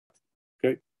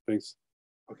Okay, thanks.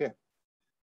 Okay.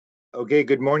 Okay,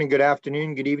 good morning, good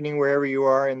afternoon, good evening, wherever you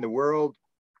are in the world.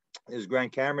 This is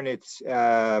Grant Cameron. It's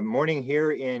morning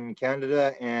here in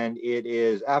Canada, and it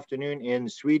is afternoon in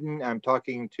Sweden. I'm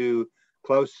talking to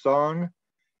Clas Svahn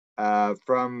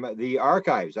from the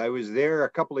archives. I was there a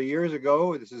couple of years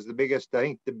ago. This is the biggest, I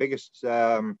think, the biggest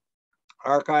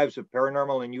archives of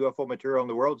paranormal and UFO material in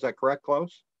the world. Is that correct,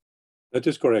 Clas? That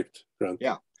is correct, Grant.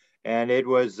 Yeah. And it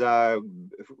was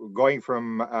going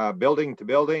from building to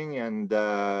building, and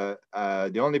the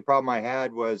only problem I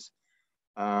had was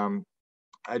I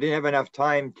didn't have enough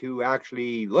time to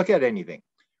actually look at anything.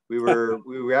 We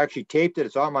were actually taped it.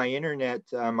 It's on my internet,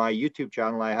 my YouTube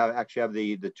channel. I actually have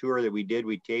the tour that we did.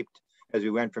 We taped as we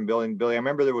went from building to building. I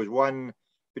remember there was one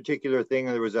particular thing.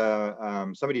 There was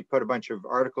somebody put a bunch of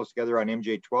articles together on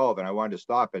MJ12, and I wanted to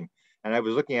stop, and I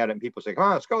was looking at it, and people say, "Come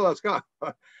on, let's go."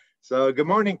 So good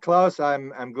morning, Clas.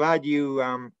 I'm glad you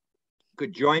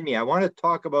could join me. I want to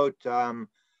talk about a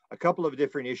couple of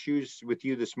different issues with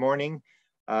you this morning.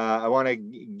 I want to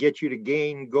get you to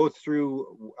go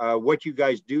through what you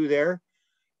guys do there.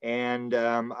 And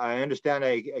I understand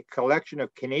a collection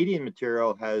of Canadian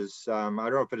material has, I don't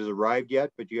know if it has arrived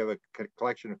yet, but you have a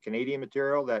collection of Canadian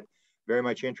material that very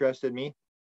much interested me.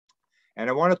 And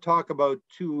I want to talk about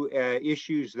two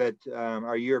issues that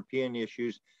are European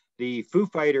issues. The Foo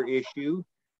Fighter issue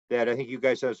that I think you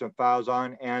guys have some files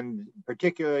on, and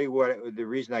particularly the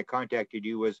reason I contacted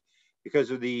you was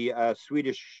because of the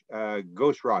Swedish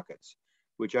ghost rockets,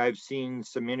 which I've seen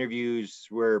some interviews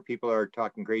where people are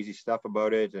talking crazy stuff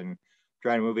about it and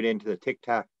trying to move it into the Tic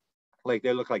Tac, like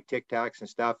they look like Tic Tacs and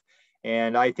stuff.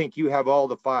 And I think you have all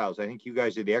the files. I think you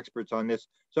guys are the experts on this.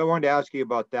 So I wanted to ask you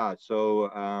about that. So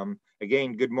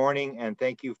again, good morning, and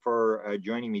thank you for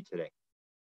joining me today.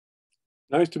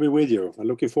 Nice to be with you. I'm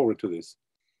looking forward to this.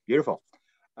 Beautiful.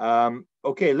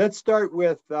 Okay, let's start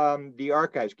with the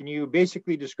archives. Can you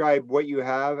basically describe what you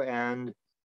have? And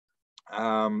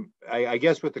I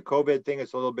guess with the COVID thing,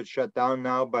 it's a little bit shut down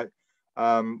now, but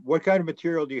what kind of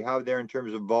material do you have there in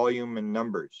terms of volume and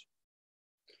numbers?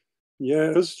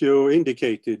 Yeah, as you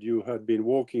indicated, you had been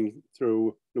walking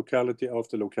through locality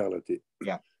after locality.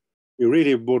 Yeah. We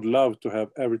really would love to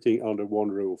have everything under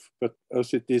one roof, but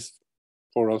as it is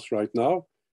for us right now,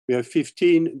 we have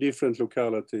 15 different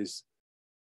localities,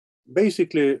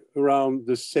 basically around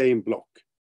the same block.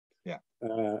 Yeah.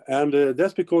 And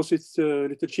that's because it's a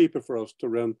little cheaper for us to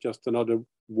rent just another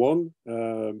one,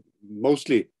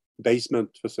 mostly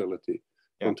basement facility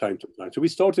from time to time. So we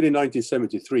started in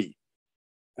 1973.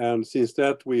 And since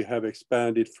that, we have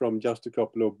expanded from just a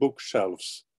couple of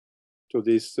bookshelves to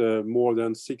this more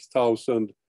than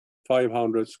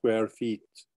 6,500 square feet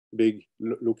big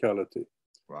locality.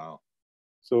 Wow.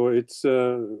 So it's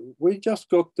we just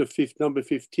got the number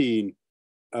 15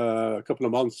 a couple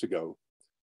of months ago,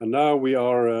 and now we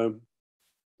have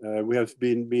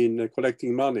been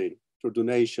collecting money through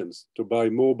donations to buy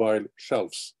mobile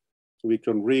shelves, so we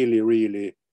can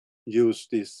really use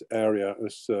this area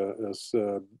as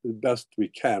best we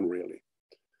can. Really,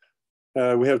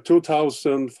 we have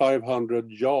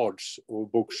 2,500 yards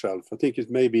of bookshelf. I think it's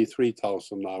maybe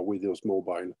 3,000 now with those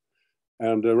mobile.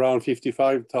 And around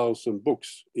 55,000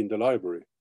 books in the library,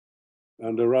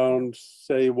 and around,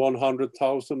 say,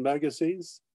 100,000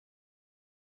 magazines,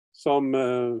 some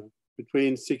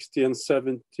between 60 and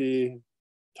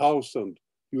 70,000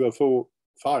 UFO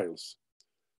files.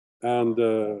 And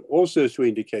also, as you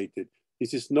indicated,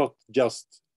 this is not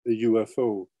just a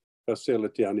UFO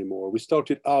facility anymore. We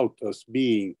started out as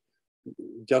being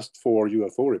just for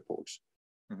UFO reports.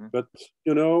 But,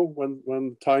 you know,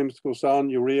 when time goes on,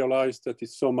 you realize that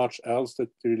it's so much else that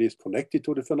really is connected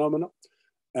to the phenomena.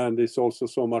 And there's also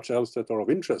so much else that are of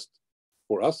interest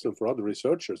for us and for other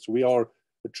researchers. We are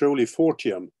a truly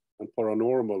Fortean and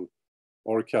paranormal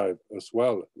archive as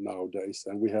well nowadays.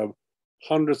 And we have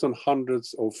hundreds and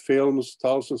hundreds of films,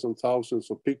 thousands and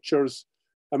thousands of pictures.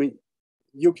 I mean,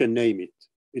 you can name it.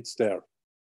 It's there.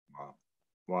 Wow.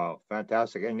 Wow.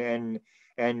 Fantastic.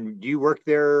 And do you work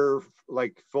there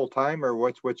like full time, or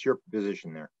what's your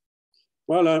position there?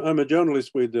 Well, I'm a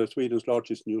journalist with Sweden's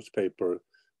largest newspaper,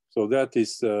 so that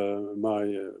is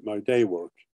my day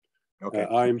work. Okay.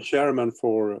 I'm chairman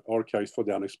for Archives for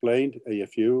the Unexplained,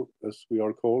 AFU, as we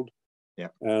are called. Yeah.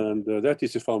 And that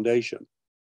is a foundation.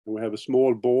 And we have a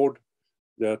small board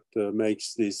that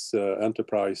makes this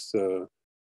enterprise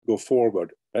go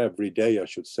forward every day, I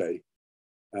should say.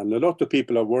 And a lot of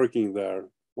people are working there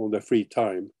on their free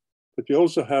time. But we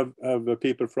also have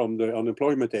people from the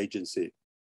unemployment agency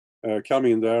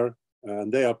coming there, and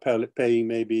they are paying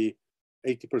maybe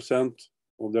 80%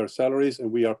 of their salaries, and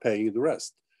we are paying the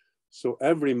rest. So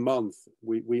every month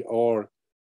we are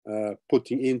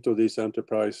putting into this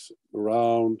enterprise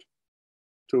around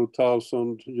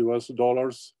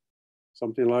 $2,000,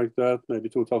 something like that, maybe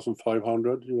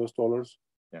 2,500 US dollars.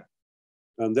 Yeah.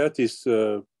 And that is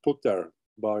put there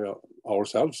by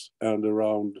ourselves and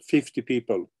around 50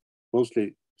 people,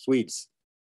 mostly Swedes,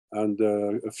 and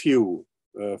a few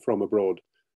from abroad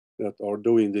that are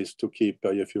doing this to keep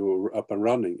AFU up and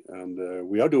running. And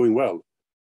we are doing well.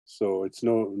 So it's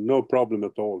no problem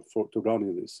at all to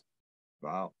running this.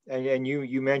 Wow. And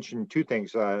you mentioned two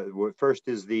things. First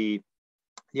is the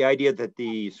idea that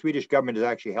the Swedish government is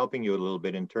actually helping you a little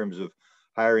bit in terms of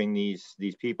hiring these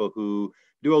people who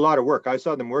do a lot of work. I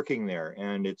saw them working there,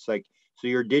 and it's like, so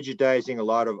you're digitizing a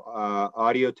lot of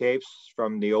audio tapes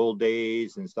from the old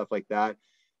days and stuff like that,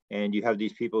 and you have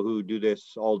these people who do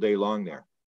this all day long there.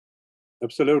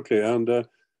 Absolutely, and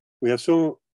we have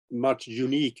so much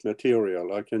unique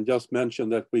material. I can just mention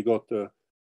that we got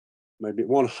maybe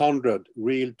 100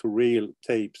 reel-to-reel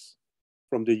tapes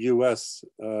from the US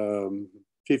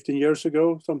 15 years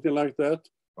ago, something like that.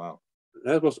 Wow.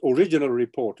 That was original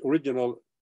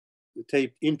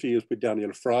tape interviews with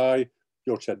Daniel Fry,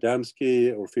 George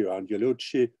Adamski, Orfeo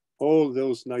Angelucci, all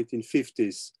those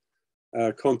 1950s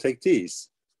contactees.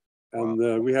 And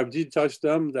wow. We have digitized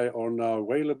them. They are now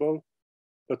available.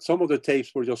 But some of the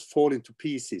tapes were just falling to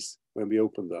pieces when we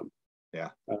opened them.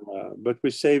 Yeah. But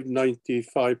we saved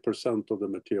 95% of the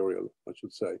material, I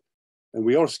should say. And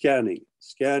we are scanning,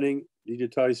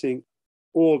 digitizing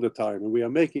all the time. And we are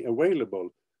making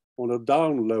available on a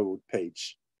download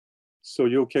page. So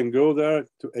you can go there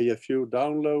to AFU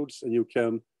downloads and you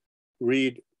can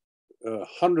read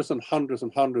hundreds and hundreds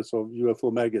and hundreds of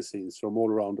UFO magazines from all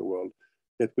around the world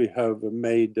that we have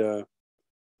made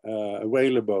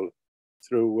available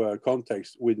through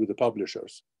contacts with the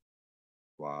publishers.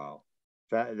 Wow,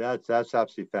 that's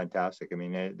absolutely fantastic. I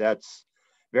mean, that's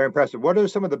very impressive. What are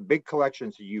some of the big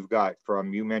collections that you've got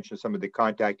from? You mentioned some of the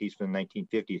contactees from the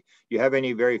 1950s. Do you have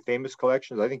any very famous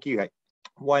collections? I think you had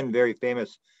one very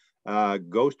famous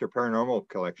ghost or paranormal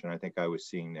collection. I think I was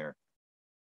seeing there.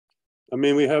 I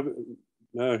mean, we have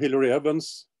Hilary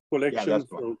Evans' collection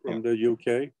from the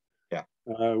UK.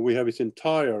 Yeah. We have his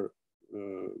entire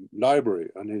library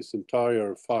and his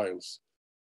entire files.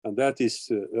 And that is,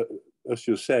 as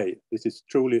you say, this is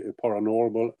truly a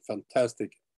paranormal,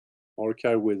 fantastic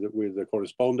archive with the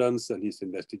correspondence and his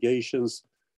investigations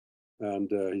and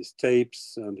his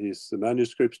tapes and his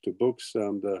manuscripts to books,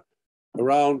 and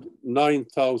around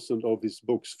 9,000 of his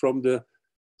books from the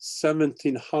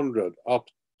 1700 up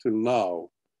till now,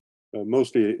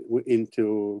 mostly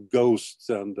into ghosts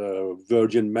and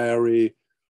Virgin Mary,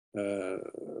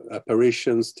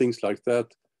 apparitions, things like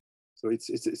that. So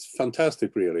it's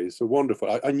fantastic, really. It's so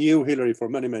wonderful. I knew Hilary for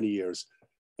many, many years,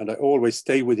 and I always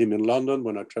stay with him in London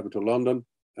when I travel to London.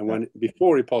 And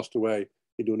before he passed away,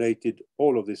 he donated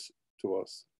all of this to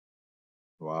us.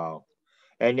 Wow.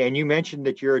 And you mentioned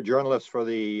that you're a journalist for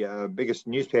the biggest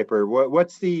newspaper.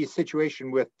 What's the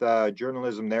situation with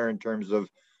journalism there in terms of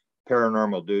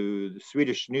paranormal? Do the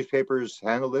Swedish newspapers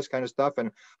handle this kind of stuff,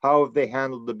 and how have they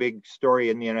handled the big story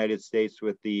in the United States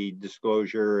with the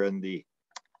disclosure and the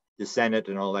Senate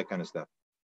and all that kind of stuff?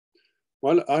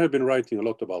 Well, I have been writing a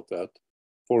lot about that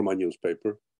for my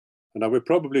newspaper, and I will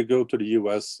probably go to the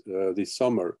US this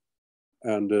summer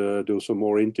and do some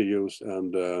more interviews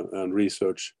and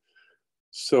research.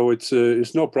 So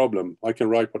it's no problem. I can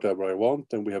write whatever I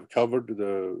want, and we have covered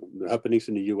the happenings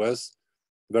in the US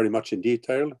very much in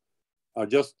detail. I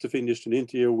just finished an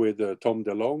interview with Tom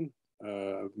DeLonge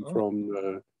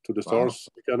from To the Stars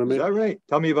Academy. Is that right?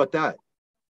 Tell me about that.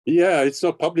 Yeah, it's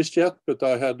not published yet, but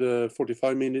I had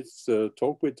 45 minutes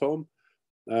talk with Tom,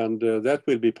 and that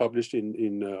will be published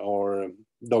in our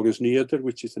Dagens Nyheter,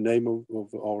 which is the name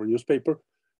of our newspaper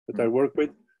that I work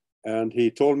with. And he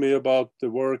told me about the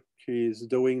work he's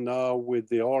doing now with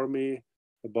the army,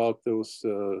 about those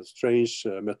strange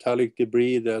metallic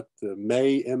debris that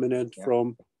may emanate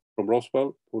from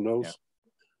Roswell, who knows?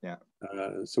 Yeah.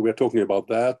 So we're talking about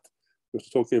that. We're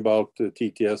talking about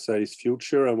TTSA's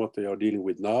future and what they are dealing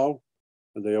with now.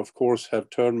 And they, of course,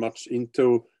 have turned much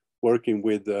into working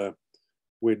with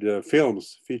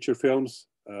films, feature films,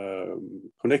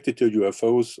 connected to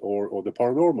UFOs or the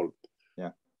paranormal.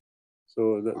 Yeah.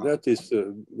 So that is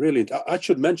really, I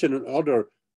should mention another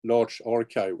large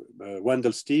archive,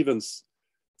 Wendell Stevens'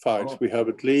 files. We have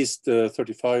at least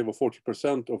 35 or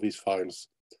 40% of his files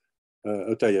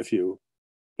at AFU,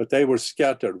 but they were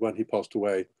scattered when he passed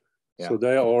away. Yeah. So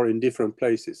they are in different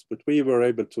places, but we were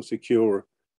able to secure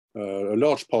a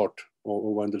large part of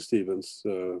Wendell Stevens'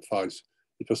 files.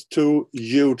 It was 2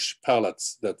 huge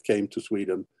pallets that came to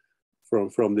Sweden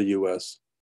from the US.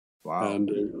 Wow. And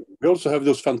we also have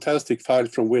those fantastic files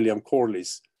from William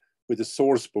Corliss with the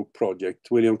Source Book project.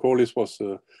 William Corliss was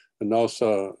a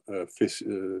NASA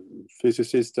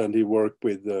physicist, and he worked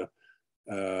with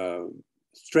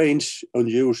strange,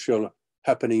 unusual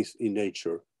happenings in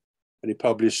nature. And he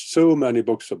published so many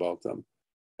books about them.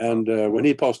 And when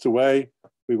he passed away,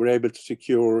 we were able to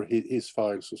secure his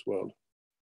files as well.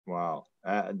 Wow,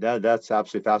 that's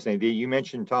absolutely fascinating. You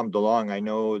mentioned Tom DeLonge. I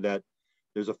know that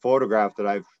there's a photograph that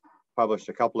I've published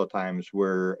a couple of times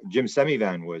where Jim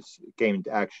Semivan came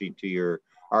actually to your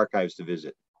archives to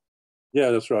visit.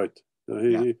 Yeah, that's right.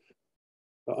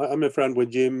 I'm a friend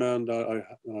with Jim, and I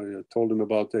told him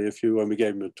about AFU, and we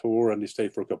gave him a tour, and he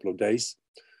stayed for a couple of days.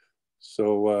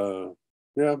 So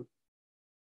yeah.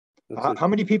 How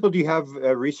many people do you have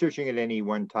researching at any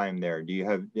one time there? Do you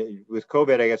have, with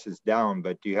COVID, I guess it's down,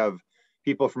 but do you have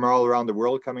people from all around the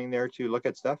world coming there to look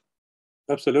at stuff?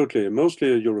 Absolutely.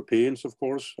 Mostly Europeans, of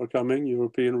course, are coming,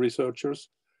 European researchers.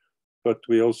 But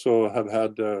we also have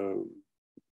had a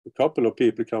couple of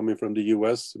people coming from the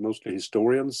US, mostly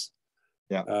historians.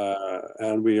 Yeah.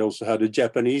 And we also had a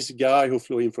Japanese guy who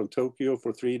flew in from Tokyo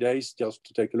for 3 days just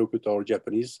to take a look at our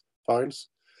Japanese files.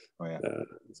 Oh, yeah.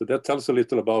 So that tells a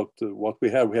little about what we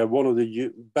have. We have one of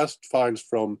the best files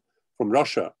from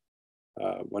Russia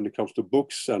when it comes to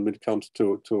books and when it comes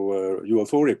to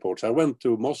UFO reports. I went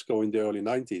to Moscow in the early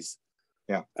 90s.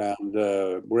 Yeah. And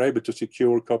were able to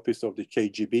secure copies of the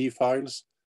KGB files.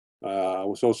 I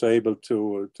was also able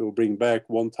to bring back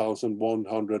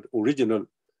 1,100 original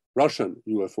Russian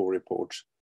UFO reports.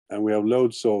 And we have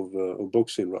loads of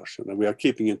books in Russian. And we are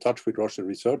keeping in touch with Russian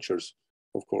researchers,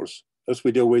 of course, as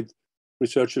we do with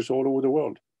researchers all over the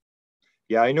world.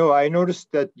 Yeah, I know. I noticed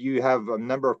that you have a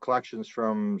number of collections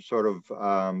from sort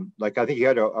of, like I think you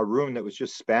had a room that was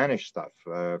just Spanish stuff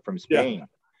from Spain. Yeah,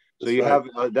 so you right.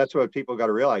 have, that's what people got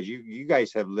to realize. You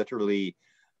guys have literally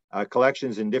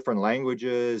collections in different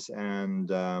languages, and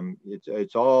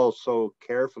it's all so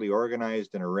carefully organized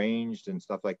and arranged and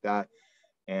stuff like that.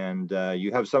 And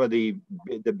you have some of the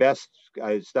best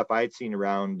stuff I'd seen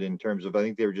around in terms of, I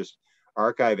think they were just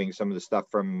archiving some of the stuff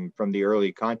from the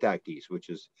early contactees, which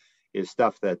is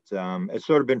stuff that has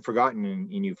sort of been forgotten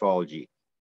in ufology.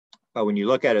 But when you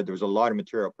look at it, there was a lot of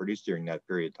material produced during that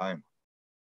period of time.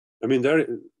 I mean,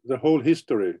 the whole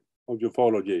history of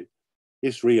ufology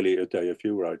is really at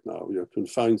AFU right now. You can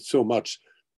find so much.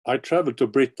 I traveled to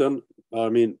Britain. I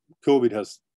mean, COVID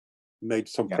has made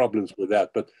some problems with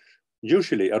that, but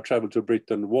usually I travel to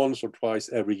Britain once or twice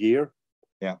every year.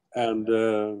 Yeah. And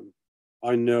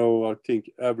I know, I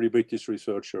think every British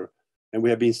researcher, and we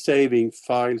have been saving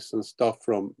files and stuff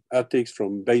from attics,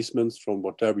 from basements, from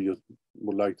whatever you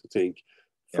would like to think,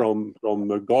 from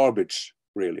garbage,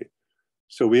 really.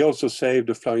 So we also saved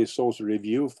the Flying Saucer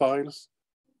Review files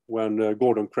when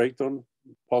Gordon Creighton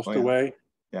passed away.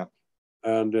 Yeah.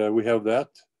 And we have that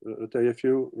at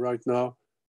AFU right now.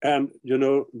 And, you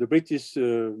know, the British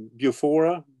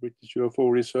BUFORA, British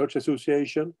UFO Research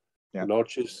Association, the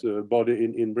largest body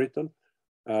in Britain,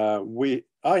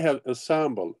 I have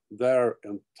assembled their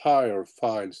entire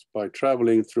files by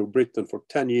traveling through Britain for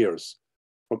 10 years,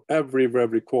 from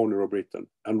every corner of Britain.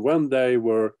 And when they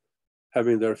were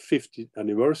having their 50th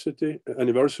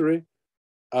anniversary,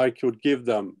 I could give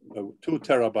them a 2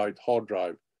 terabyte hard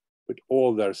drive with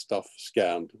all their stuff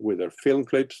scanned, with their film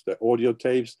clips, their audio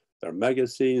tapes, their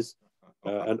magazines,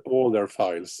 and all their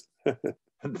files.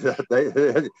 This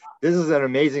is an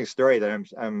amazing story that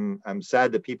I'm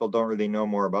sad that people don't really know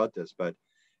more about this, but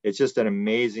it's just an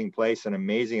amazing place, an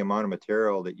amazing amount of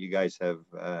material that you guys have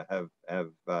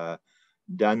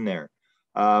done there.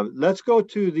 Let's go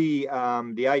to the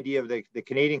idea of the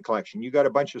Canadian collection. You got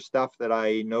a bunch of stuff that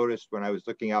I noticed when I was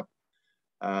looking up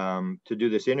to do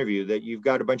this interview, that you've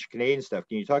got a bunch of Canadian stuff.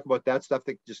 Can you talk about that stuff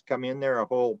that just come in there, a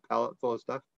whole pallet full of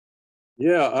stuff?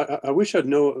 Yeah, I wish I'd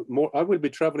know more. I will be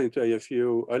traveling to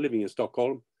AFU. I'm living in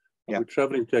Stockholm. I'll be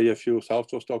traveling to AFU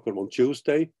south of Stockholm on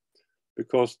Tuesday,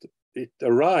 because it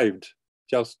arrived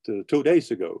just 2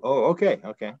 days ago. Oh, okay.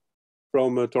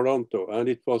 From Toronto. And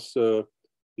it was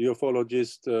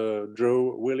ufologist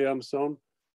Drew Williamson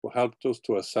who helped us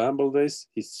to assemble this.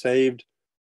 He saved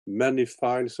many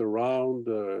files around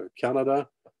Canada,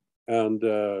 and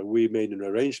we made an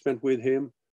arrangement with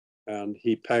him, and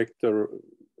he packed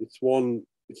it's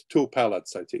 2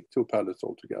 pallets, I think, 2 pallets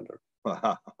altogether.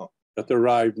 Wow. That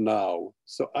arrived now.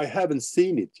 So I haven't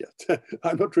seen it yet.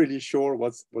 I'm not really sure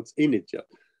what's in it yet,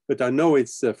 but I know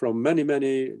it's from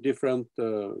many different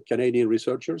Canadian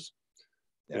researchers.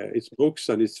 It's books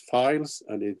and it's files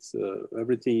and it's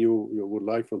everything you would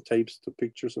like, from tapes to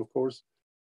pictures, of course.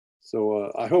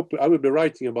 So I hope I will be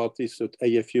writing about this at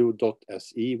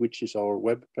afu.se, which is our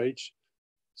web page.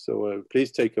 So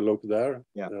please take a look there.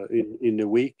 Yeah. In a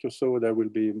week or so, there will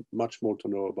be much more to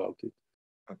know about it.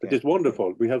 Okay. But it's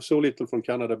wonderful. We have so little from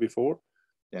Canada before.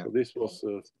 Yeah. So this was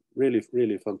really,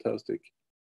 really fantastic.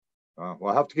 Well,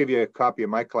 I'll have to give you a copy of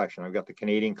my collection. I've got the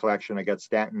Canadian collection. I got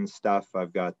Stanton's stuff.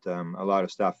 I've got a lot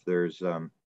of stuff. There's, in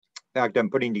fact, I'm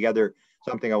putting together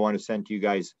something I want to send to you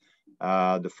guys.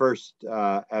 The first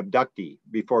abductee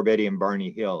before Betty and Barney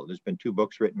Hill. There's been 2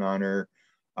 books written on her.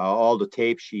 All the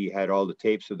tapes, she had all the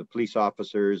tapes of the police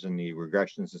officers and the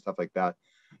regressions and stuff like that.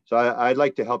 So I'd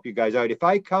like to help you guys out. If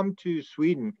I come to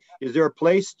Sweden, is there a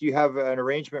place, do you have an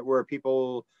arrangement where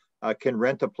people can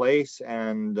rent a place?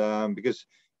 And because,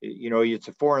 you know, it's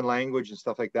a foreign language and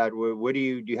stuff like that. What do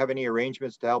you have any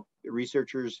arrangements to help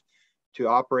researchers to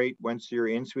operate once you're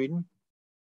in Sweden?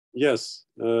 Yes,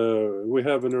 we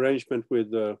have an arrangement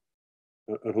with a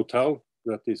hotel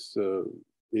that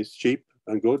is cheap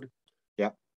and good.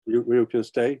 Yeah, you can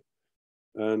stay,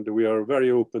 and we are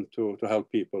very open to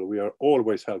help people. We are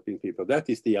always helping people. That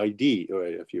is the idea of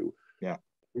AFU. Yeah,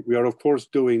 we are of course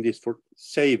doing this for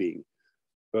saving,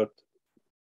 but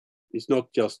it's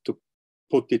not just to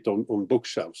put it on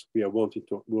bookshelves. We want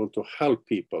to help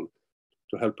people,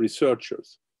 to help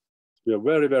researchers. We are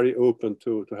very, very open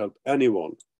to help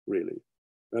anyone. Really,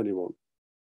 anyone.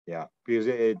 Yeah, because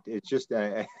it's just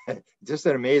just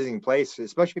an amazing place,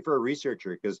 especially for a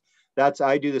researcher. Because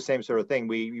I do the same sort of thing.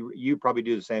 You probably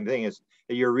do the same thing. Is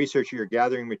you're a researcher, you're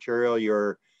gathering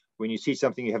material. When you see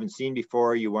something you haven't seen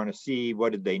before, you want to see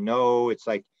what did they know. It's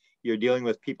like you're dealing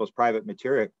with people's private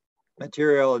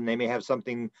material, and they may have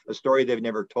a story they've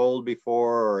never told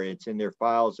before, or it's in their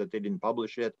files that they didn't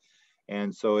publish it.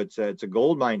 And so it's a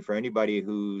gold mine for anybody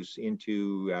who's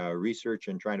into research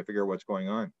and trying to figure out what's going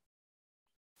on.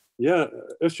 Yeah,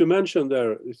 as you mentioned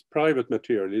there, it's private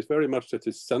material. It's very much that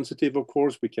it's sensitive, of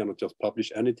course. We cannot just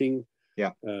publish anything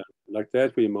like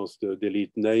that. We must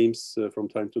delete names from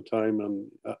time to time,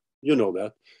 and you know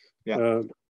that. Yeah.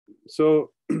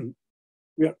 So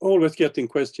we are always getting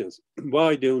questions.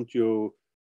 Why don't you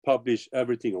publish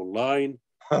everything online?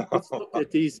 It's not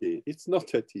that easy. It's not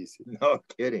that easy. No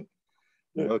kidding.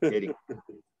 No kidding.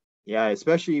 Yeah,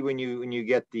 especially when you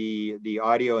get the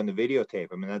audio and the videotape.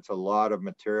 I mean, that's a lot of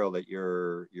material that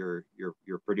you're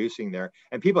producing there,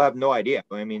 and people have no idea.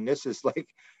 I mean, this is like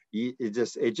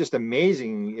it's just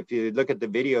amazing. If you look at the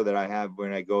video that I have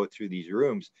when I go through these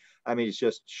rooms, I mean, it's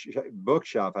just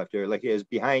bookshelf after, like, it's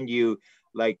behind you,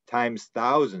 like times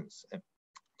thousands.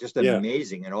 Just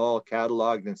amazing, and all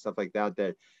cataloged and stuff like that.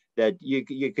 That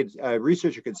you could, a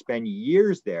researcher could spend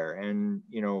years there, and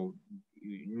you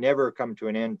never come to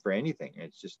an end for anything.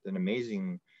 It's just an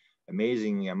amazing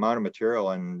amount of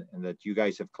material, and that you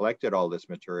guys have collected all this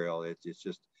material. It's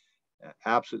just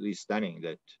absolutely stunning.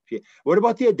 What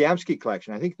about the Adamski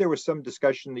collection? I think there was some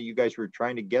discussion that you guys were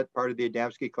trying to get part of the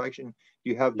Adamski collection.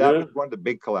 You have that was one of the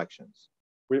big collections.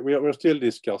 We're still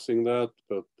discussing that,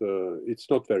 but it's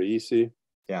not very easy.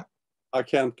 Yeah, I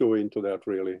can't go into that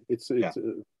really.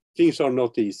 Things are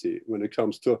not easy when it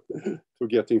comes to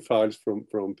getting files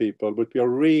from people, but we are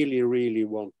really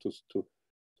want to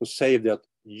save that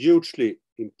hugely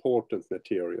important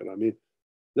material. I mean,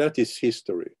 that is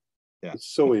history. Yeah.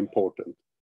 It's so important.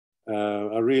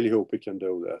 I really hope we can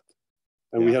do that.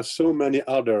 And we have so many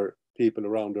other people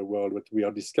around the world that we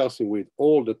are discussing with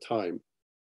all the time,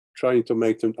 trying to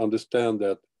make them understand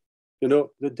that,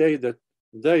 the day that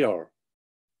they are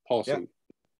passing,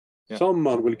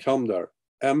 someone will come there,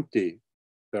 empty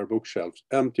their bookshelves,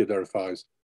 empty their files,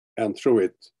 and throw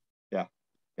it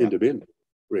in the bin.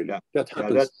 Really, that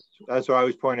happens. That's what I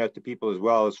always point out to people as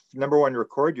well. Is number one,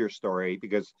 record your story,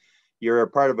 because you're a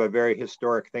part of a very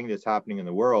historic thing that's happening in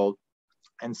the world.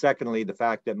 And secondly, the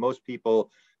fact that most people,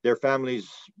 their families,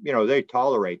 they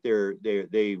tolerate,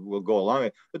 they will go along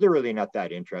it, but they're really not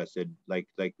that interested, like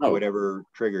whatever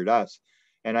triggered us.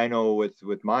 And I know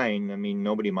with mine, I mean,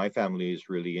 nobody in my family is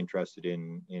really interested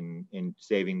in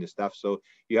saving the stuff. So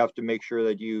you have to make sure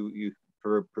that you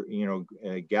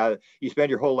gather. You spend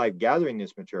your whole life gathering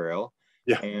this material,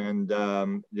 and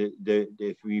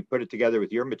if we put it together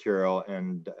with your material,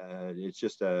 and it's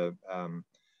just a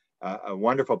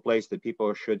wonderful place that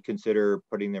people should consider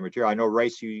putting their material. I know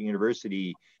Rice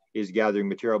University is gathering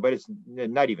material, but it's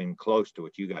not even close to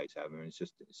what you guys have. I mean,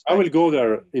 I will go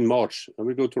there in March. I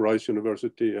will go to Rice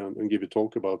University and give a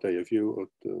talk about AFU at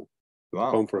the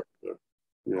conference there.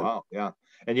 Yeah. Wow, yeah.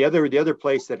 And the other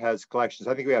place that has collections,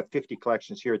 I think we have 50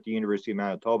 collections here at the University of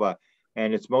Manitoba,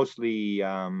 and it's mostly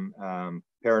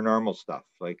paranormal stuff,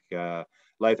 like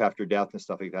life after death and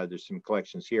stuff like that. There's some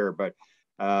collections here, but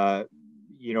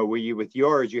you know, with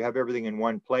yours, you have everything in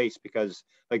one place, because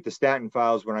like the Stanton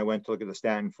files, when I went to look at the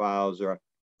Stanton files, or,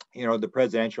 you know, the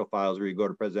presidential files where you go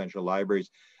to presidential libraries,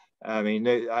 I mean,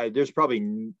 there's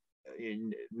probably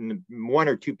one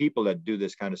or two people that do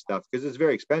this kind of stuff, because it's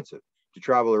very expensive to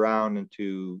travel around and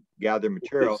to gather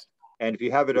material. And if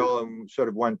you have it all in sort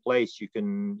of one place,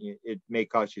 it may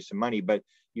cost you some money, but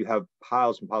you have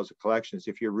piles and piles of collections.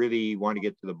 If you really want to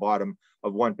get to the bottom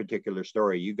of one particular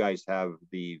story, you guys have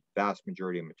the vast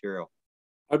majority of material.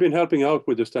 I've been helping out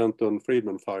with the Stanton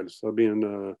Friedman files. I've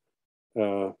been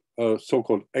a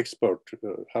so-called expert,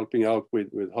 helping out with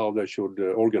how they should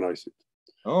organize it.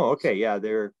 Oh, okay, yeah,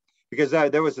 because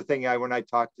there was the thing. When I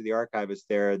talked to the archivist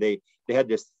there, they had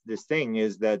this thing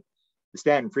is that the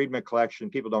Stanton Friedman collection,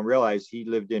 people don't realize he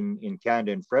lived in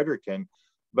Canada, in Fredericton,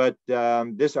 but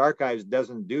this archives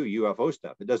doesn't do UFO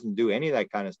stuff. It doesn't do any of that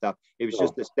kind of stuff. It was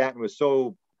just that Stanton was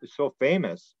so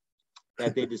famous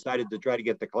that they decided to try to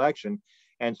get the collection.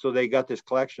 And so they got this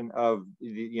collection of,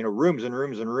 you know, rooms and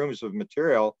rooms and rooms of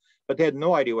material, but they had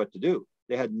no idea what to do.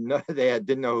 They didn't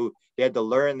know. They had to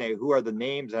learn who are the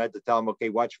names. I had to tell them, okay,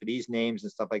 watch for these names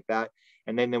and stuff like that.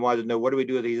 And then they wanted to know, what do we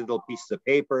do with these little pieces of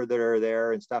paper that are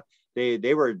there and stuff.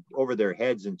 They were over their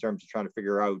heads in terms of trying to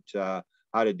figure out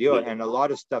how to deal it. And a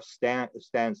lot of stuff, Stan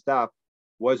stuff,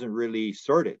 wasn't really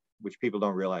sorted, which people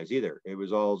don't realize either. It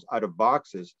was all out of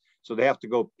boxes. So they have to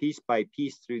go piece by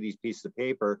piece through these pieces of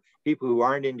paper. People who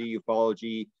aren't into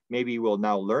ufology maybe will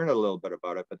now learn a little bit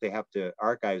about it, but they have to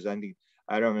archive. I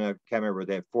can't remember.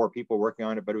 They had 4 people working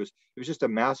on it, but it was just a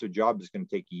massive job that's going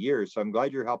to take years. So I'm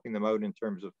glad you're helping them out in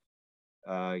terms of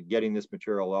getting this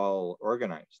material all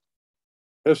organized.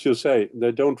 As you say,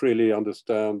 they don't really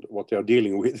understand what they are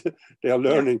dealing with. They are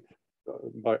learning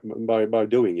by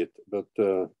doing it, but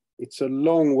it's a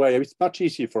long way. It's much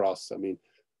easier for us. I mean,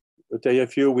 at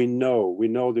AFU, we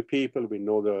know the people, we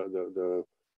know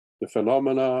the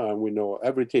phenomena, and we know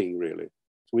everything really.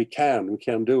 So we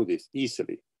can do this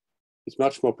easily. It's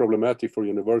much more problematic for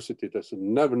university that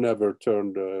never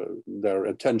turned their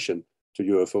attention to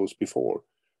UFOs before.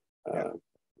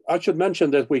 I should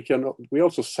mention that we're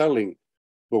also selling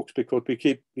books, because we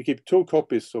keep 2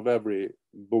 copies of every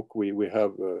book we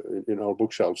have in our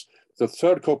bookshelves. The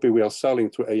 3rd copy we are selling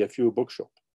to AFU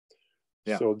bookshop.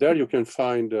 Yeah. So there you can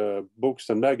find books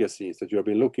and magazines that you have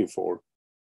been looking for.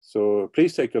 So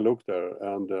please take a look there,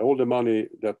 and all the money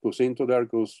that goes into there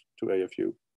goes to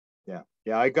AFU. Yeah.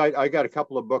 I got a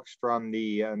couple of books from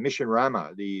the Mission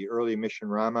Rama, the early Mission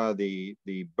Rama, the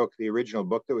book, the original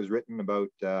book that was written about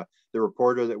the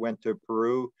reporter that went to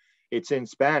Peru. It's in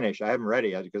Spanish. I haven't read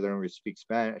it yet because I don't really speak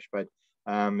Spanish, but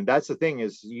that's the thing,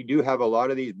 is you do have a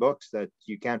lot of these books that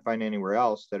you can't find anywhere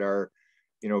else that are,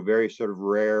 you know, very sort of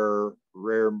rare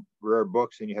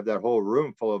books, and you have that whole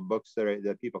room full of books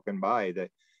that people can buy that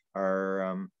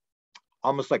are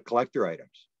almost like collector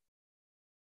items.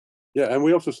 Yeah, and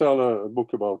we also sell a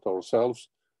book about ourselves.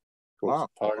 Wow.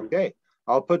 Okay,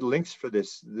 I'll put links for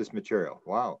this material.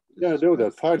 Wow. Yeah, do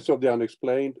that. Files of the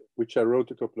Unexplained, which I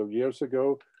wrote a couple of years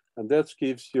ago, and that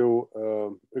gives you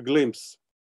a glimpse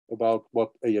about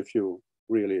what AFU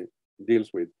really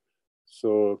deals with.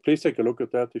 So please take a look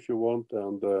at that if you want,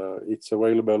 and it's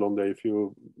available on the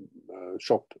AFU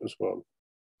shop as well.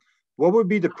 What would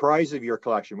be the prize of your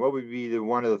collection? What would be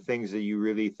one of the things that you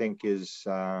really think is,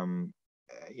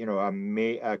 you know,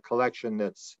 a collection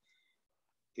that's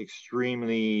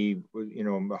extremely, you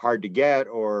know, hard to get,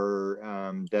 or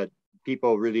that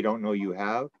people really don't know you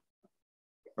have?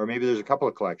 Or maybe there's a couple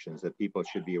of collections that people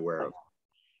should be aware of.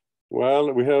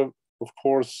 Well, we have, of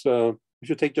course, if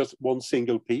you take just one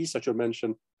single piece, I should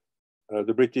mention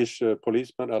the British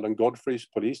policeman Alan Godfrey's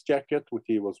police jacket, which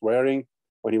he was wearing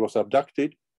when he was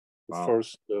abducted. Wow. The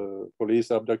first police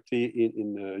abductee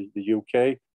in the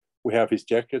UK. We have his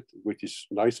jacket, which is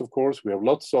nice, of course. We have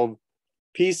lots of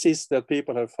pieces that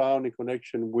people have found in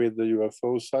connection with the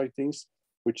UFO sightings,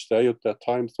 which they at that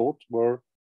time thought were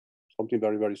something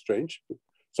very, very strange.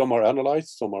 Some are analyzed,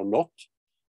 some are not.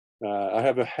 I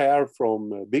have a hair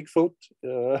from Bigfoot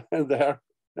there.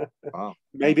 Wow.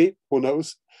 Maybe, who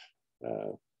knows?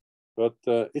 But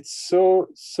it's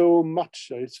so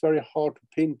much. It's very hard to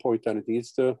pinpoint anything.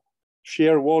 It's the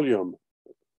sheer volume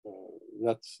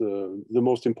that's the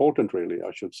most important, really,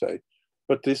 I should say.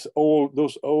 But those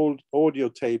old audio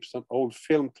tapes and old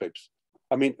film clips.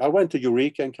 I mean, I went to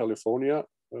Eureka in California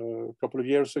a couple of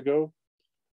years ago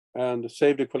and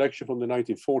saved a collection from the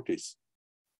 1940s.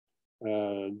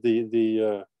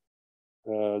 The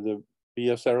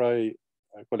BSRA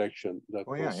collection that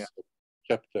was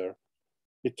kept there.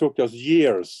 It took us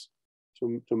years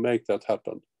to make that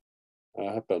happen.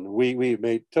 happened. We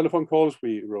made telephone calls,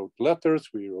 we wrote letters,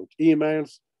 we wrote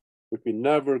emails, but we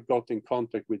never got in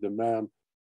contact with the man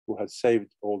who had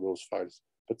saved all those files.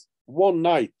 But one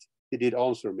night he did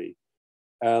answer me.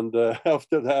 And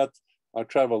after that, I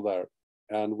traveled there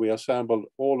and we assembled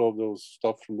all of those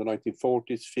stuff from the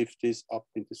 1940s, 50s, up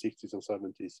into 60s and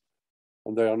 70s.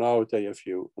 And they are now at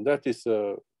AFU. And that is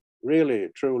really,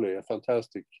 truly a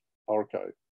fantastic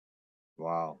archive.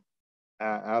 Wow.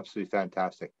 Absolutely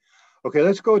fantastic. Okay,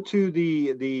 let's go to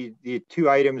the two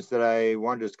items that I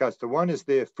want to discuss. The one is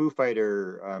the Foo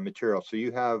Fighter material. So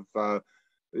you have,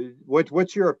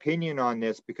 what's your opinion on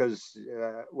this? Because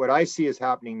what I see is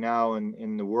happening now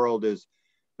in the world is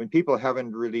when people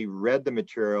haven't really read the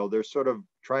material, they're sort of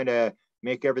trying to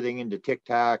make everything into Tic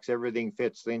Tacs. Everything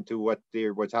fits into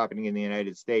what's happening in the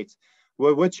United States.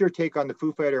 What's your take on the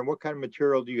Foo Fighter, and what kind of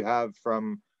material do you have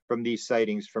from these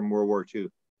sightings from World War II?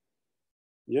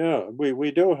 Yeah, we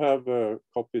do have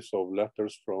copies of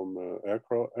letters from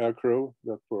air crew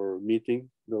that were meeting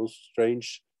those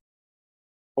strange,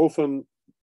 often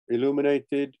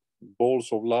illuminated balls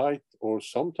of light, or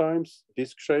sometimes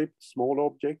disc-shaped small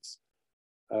objects.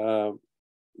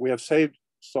 We have saved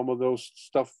some of those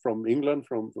stuff from England,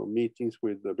 from meetings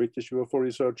with the British UFO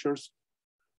researchers.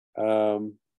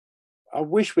 I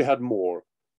wish we had more,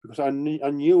 because I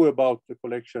knew about the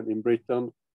collection in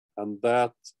Britain, and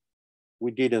that we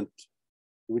didn't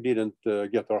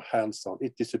get our hands on.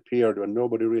 It disappeared, and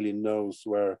nobody really knows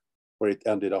where it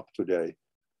ended up today.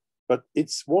 But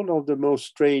it's one of the most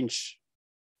strange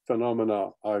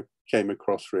phenomena I came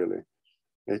across, really.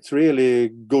 It's really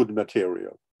good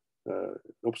material.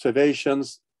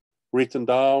 Observations written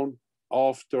down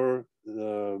after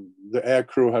the air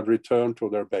crew had returned to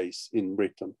their base in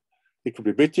Britain. It could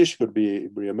be British, could be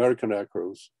American air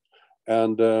crews.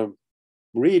 And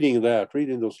reading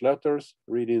those letters,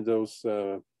 reading those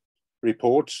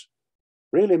reports,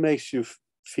 really makes you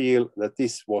feel that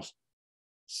this was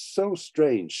so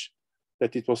strange,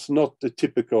 that it was not the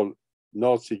typical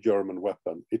Nazi German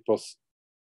weapon. It was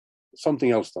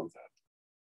something else than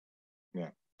that. Yeah,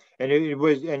 and it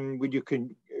was. And would you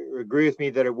agree with me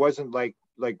that it wasn't like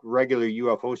regular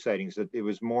UFO sightings? That it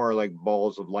was more like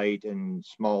balls of light and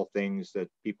small things that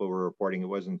people were reporting. It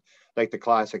wasn't like the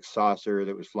classic saucer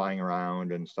that was flying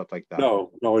around and stuff like that.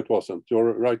 No, it wasn't.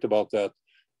 You're right about that.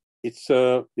 It's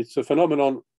a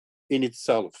phenomenon in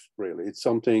itself, really. It's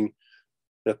something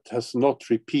that has not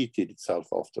repeated itself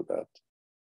after that.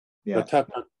 Yeah,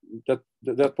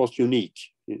 that was unique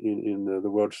in the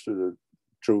word's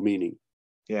true meaning.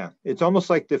 Yeah, it's almost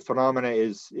like the phenomena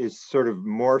is sort of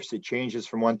morphs. It changes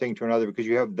from one thing to another, because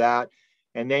you have that,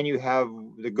 and then you have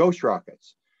the ghost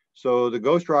rockets. So the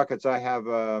ghost rockets, I have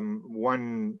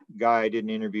one guy I did an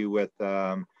interview with,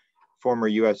 former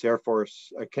U.S. Air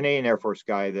Force, a Canadian Air Force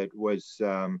guy that was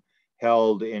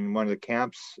held in one of the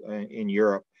camps in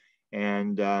Europe,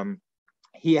 and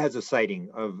he has a sighting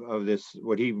of this,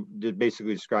 what he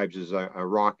basically describes as a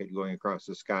rocket going across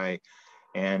the sky,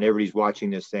 and everybody's watching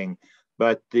this thing.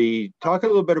 But talk a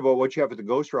little bit about what you have with the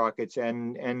ghost rockets,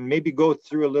 and maybe go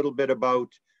through a little bit about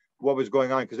what was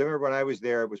going on. Because I remember when I was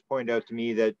there, it was pointed out to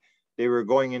me that they were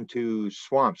going into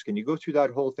swamps. Can you go through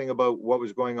that whole thing about what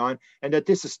was going on, and that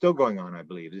this is still going on? I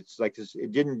believe it's like this.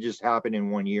 It didn't just happen in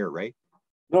 1 year, right?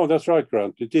 No, that's right,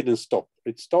 Grant. It didn't stop.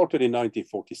 It started in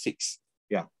 1946.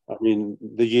 Yeah. I mean,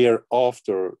 the year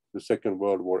after the Second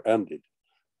World War ended.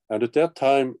 And at that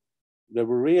time, there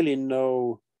were really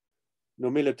no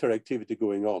military activity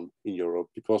going on in Europe,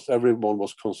 because everyone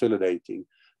was consolidating.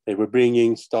 They were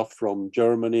bringing stuff from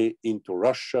Germany into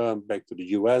Russia, and back to the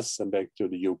US and back to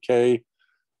the UK.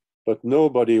 But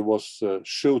nobody was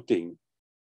shooting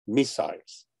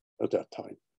missiles at that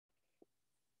time.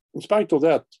 In spite of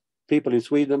that, people in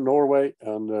Sweden, Norway,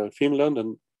 and Finland,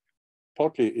 and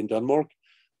partly in Denmark,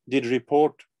 did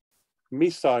report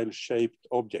missile-shaped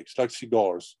objects like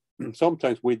cigars,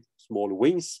 sometimes with small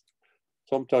wings,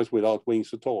 sometimes without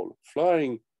wings at all,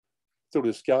 flying through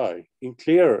the sky in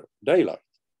clear daylight.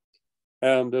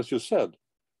 And as you said,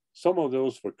 some of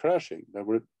those were crashing. They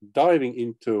were diving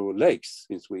into lakes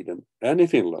in Sweden and in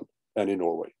Finland and in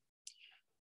Norway.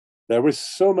 There were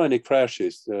so many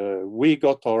crashes. We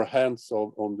got our hands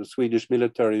on the Swedish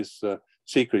military's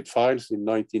secret files in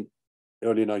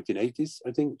early 1980s,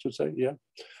 I think to say, yeah.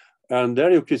 And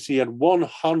there you can see that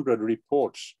 100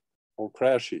 reports of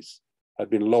crashes had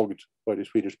been logged by the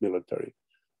Swedish military,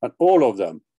 and all of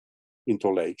them into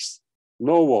lakes,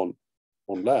 no one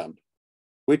on land,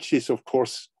 which is of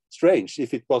course strange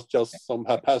if it was just some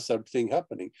haphazard thing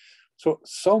happening. So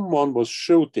someone was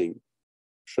shooting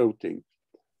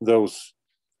those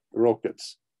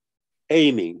rockets,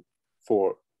 aiming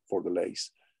for for the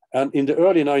lakes. And in the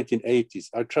early 1980s,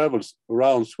 I traveled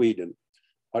around Sweden.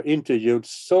 I interviewed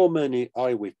so many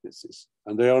eyewitnesses,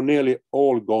 and they are nearly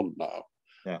all gone now.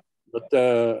 Yeah. But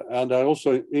and I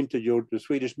also interviewed the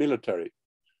Swedish military,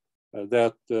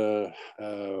 the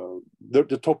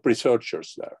top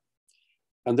researchers there,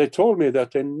 and they told me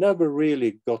that they never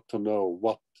really got to know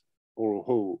what or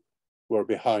who were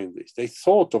behind this. They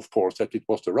thought, of course, that it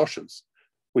was the Russians,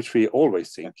 which we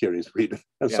always think here in Sweden,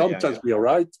 and sometimes we are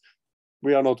right.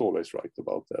 We are not always right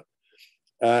about that.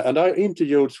 And I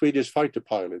interviewed Swedish fighter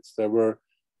pilots that were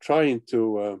trying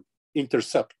to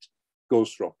intercept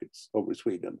ghost rockets over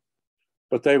Sweden,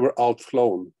 but they were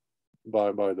outflown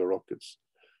by the rockets.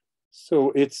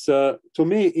 So it's, to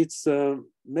me, it's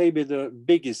maybe the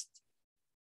biggest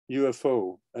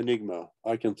UFO enigma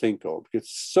I can think of. Because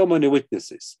so many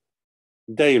witnesses,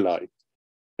 daylight,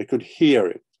 they could hear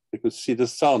it, they could see the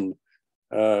sun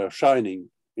shining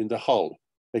in the hull.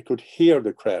 They could hear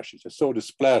the crashes. They saw the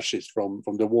splashes from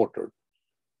the water.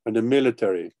 And the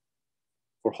military,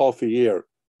 for half a year,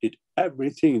 did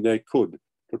everything they could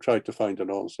to try to find an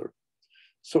answer.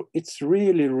 So it's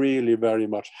really, really very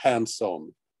much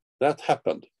hands-on. That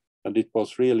happened. And it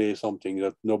was really something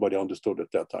that nobody understood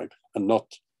at that time. And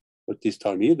not at this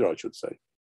time either, I should say.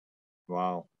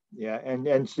 Wow. Yeah,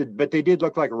 but they did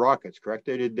look like rockets, correct?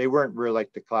 They weren't really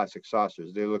like the classic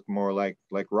saucers. They looked more like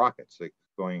rockets, like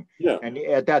going. Yeah. And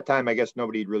at that time, I guess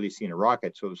nobody had really seen a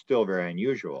rocket, so it was still very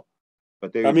unusual.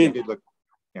 But they did look.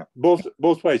 Yeah.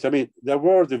 Both ways. I mean, there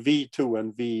were the V2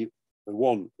 and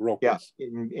V1 rockets.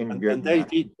 Yeah. And they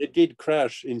did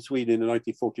crash in Sweden in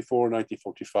 1944,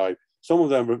 1945. Some of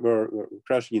them were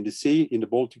crashing in the sea, in the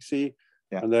Baltic Sea,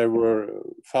 and they were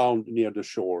found near the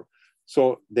shore.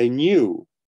 So they knew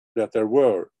that there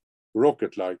were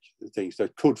rocket-like things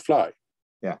that could fly.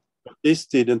 Yeah. But this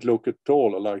didn't look at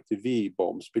all like the V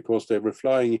bombs because they were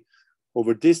flying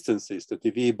over distances that the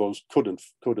V bombs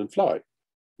couldn't fly.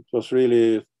 It was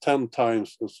really 10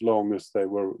 times as long as they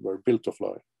were built to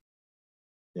fly.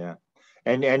 Yeah.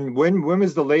 And when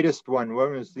was the latest one?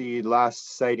 When was the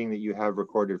last sighting that you have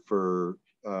recorded for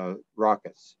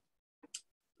rockets?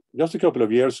 Just a couple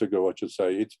of years ago, I should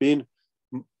say. It's been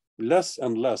less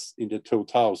and less in the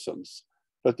 2000s,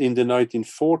 but in the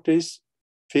 1940s,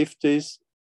 50s,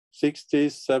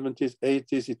 60s, 70s,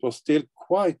 80s, it was still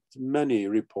quite many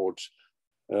reports,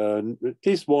 at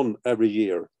least one every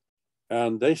year,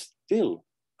 and they still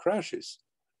crashes.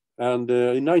 And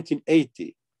in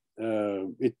 1980,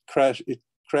 it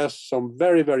crashed some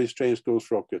very, very strange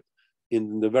ghost rocket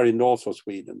in the very north of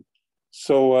Sweden.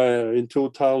 So in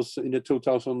the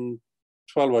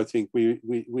 2012, I think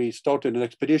we started an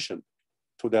expedition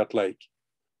to that lake,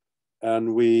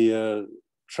 and we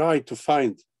tried to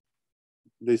find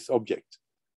this object,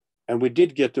 and we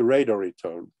did get a radar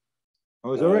return.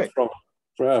 Oh, is that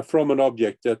right? From an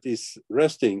object that is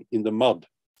resting in the mud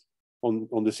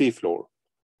on the seafloor,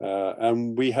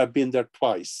 and we have been there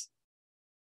twice.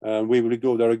 We will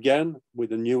go there again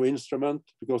with a new instrument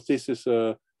because this is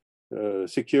a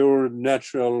secure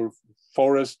natural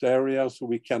forest area, so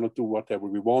we cannot do whatever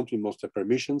we want. We must have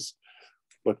permissions,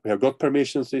 but we have got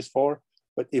permissions this far.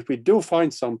 But if we do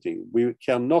find something, we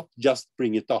cannot just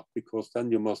bring it up because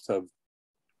then you must have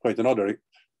quite another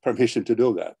permission to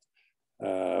do that.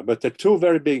 But the two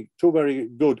very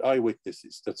good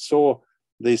eyewitnesses that saw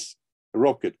this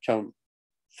rocket come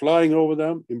flying over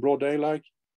them in broad daylight,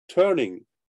 turning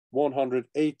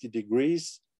 180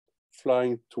 degrees,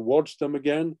 flying towards them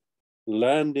again,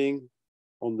 landing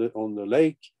on the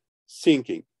lake,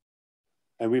 sinking.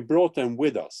 And we brought them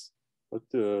with us at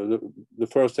the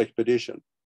first expedition,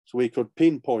 so we could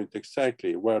pinpoint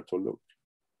exactly where to look.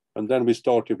 And then we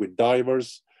started with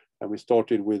divers, and we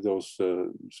started with those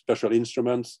special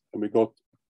instruments, and we got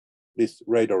this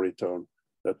radar return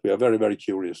that we are very, very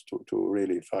curious to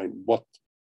really find what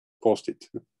caused it.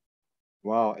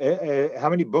 Wow. How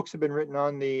many books have been written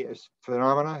on the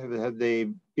phenomena? Have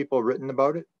the people written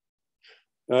about it?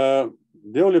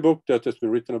 The only book that has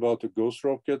been written about the ghost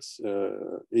rockets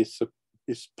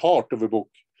is part of a book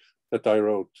that I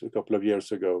wrote a couple of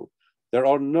years ago. There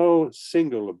are no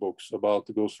single books about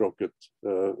the ghost rocket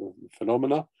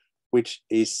phenomena, which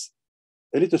is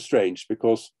a little strange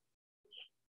because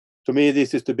to me,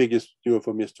 this is the biggest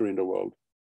UFO mystery in the world,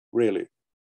 really.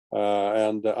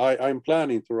 And I'm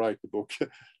planning to write the book.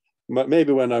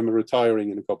 Maybe when I'm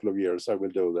retiring in a couple of years, I will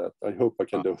do that. I hope I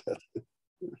can do that.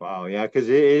 Wow, yeah, because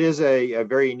it is a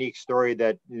very unique story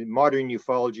that modern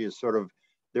ufology is sort of,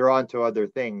 they're onto other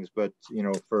things, but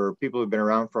for people who've been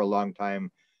around for a long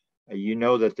time,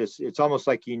 that it's almost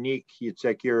like unique. It's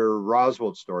like your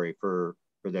Roswell story for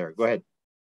there. Go ahead.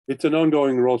 It's an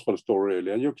ongoing Roswell story,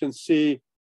 really. And you can see,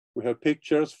 we have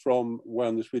pictures from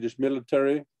when the Swedish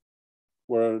military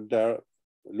were there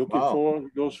looking for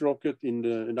ghost rocket in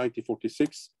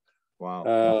 1946. Wow.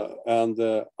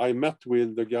 I met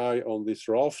with the guy on this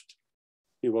raft.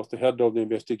 He was the head of the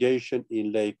investigation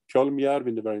in Lake Kölmjärv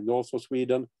in the very north of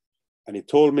Sweden. And he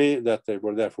told me that they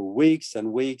were there for weeks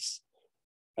and weeks.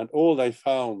 And all they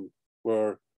found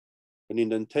were an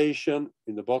indentation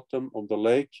in the bottom of the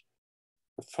lake.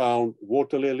 They found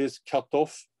water lilies cut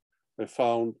off. They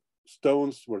found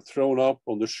stones were thrown up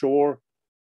on the shore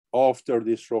after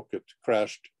this rocket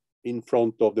crashed in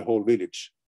front of the whole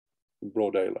village in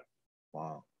broad daylight.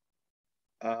 Wow.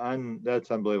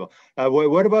 That's unbelievable.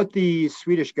 What about the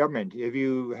Swedish government? Have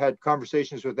you had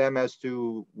conversations with them as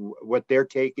to what their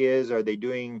take is? Are they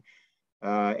doing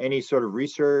any sort of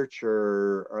research,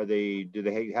 or do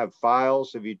they have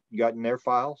files? Have you gotten their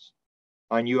files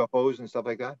on UFOs and stuff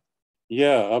like that?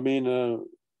 Yeah, I mean,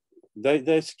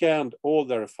 they scanned all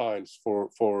their files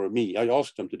for me. I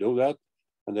asked them to do that,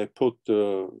 and they put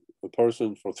a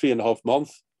person for 3.5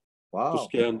 months to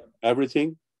scan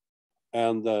everything.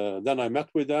 And then I met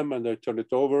with them, and they turned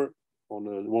it over on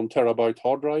a 1 terabyte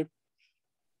hard drive.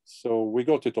 So we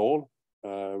got it all.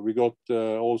 We got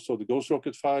also the ghost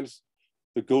rocket files,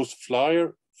 the ghost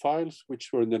flyer files,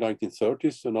 which were in the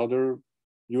 1930s, another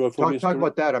UFO Talk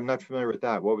about that. I'm not familiar with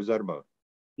that. What was that about?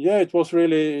 Yeah, it was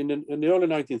really in the early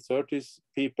 1930s,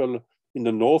 people in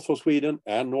the north of Sweden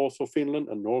and north of Finland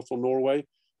and north of Norway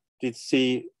did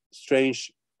see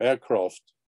strange aircraft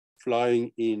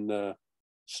flying in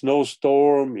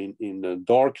snowstorm, in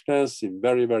darkness, in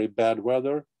very, very bad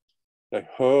weather. They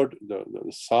heard the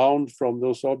sound from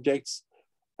those objects,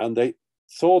 and they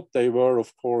thought they were,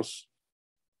 of course,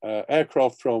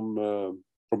 aircraft from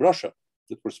Russia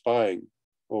that were spying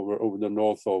over the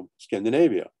north of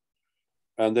Scandinavia.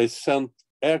 And they sent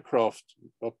aircraft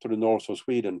up to the north of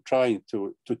Sweden trying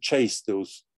to chase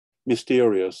those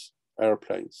mysterious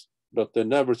airplanes, but they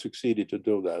never succeeded to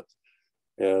do that.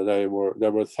 There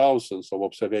were thousands of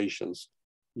observations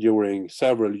during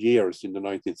several years in the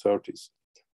 1930s.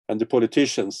 And the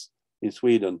politicians in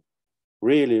Sweden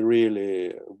really,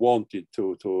 really wanted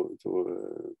to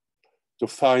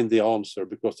find the answer,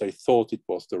 because they thought it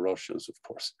was the Russians, of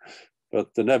course, but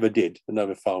they never did. They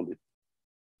never found it.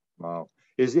 Wow.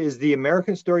 Is the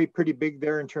American story pretty big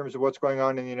there in terms of what's going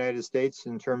on in the United States,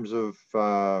 in terms of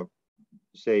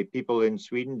say people in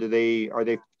Sweden? Do they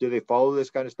follow this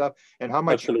kind of stuff? And how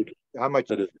much? Absolutely. How much?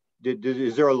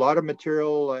 Is there a lot of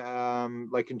material,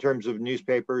 like in terms of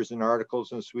newspapers and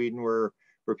articles in Sweden, where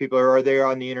people are they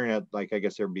on the internet, like I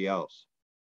guess everybody else?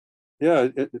 Yeah,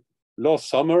 last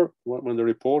summer when the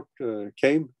report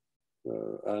came,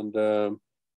 and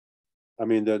I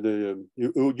mean the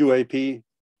UAP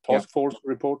task force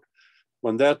report,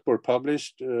 when that were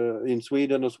published in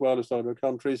Sweden as well as other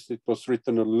countries, it was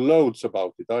written loads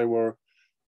about it. I were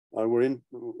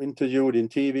interviewed in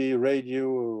TV,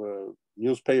 radio,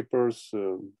 newspapers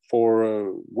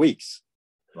for weeks.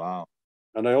 Wow.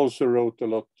 And I also wrote a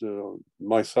lot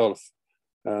myself.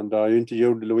 And I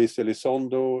interviewed Luis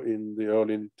Elizondo in the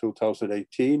early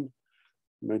 2018,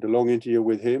 made a long interview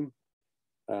with him.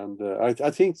 And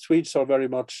I think Swedes are very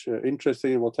much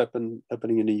interested in what's happening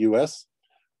in the US.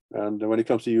 And when it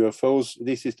comes to UFOs,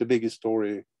 this is the biggest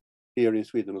story here in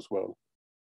Sweden as well.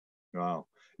 Wow.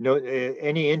 No,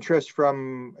 any interest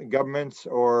from governments,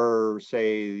 or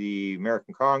say the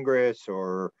American Congress,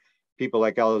 or people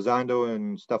like Elizondo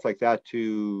and stuff like that,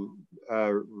 to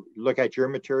look at your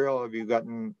material? Have you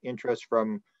gotten interest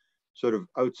from sort of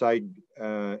outside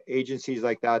agencies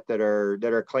like that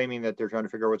are claiming that they're trying to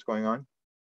figure out what's going on?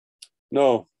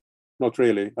 No, not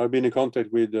really. I've been in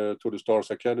contact with To the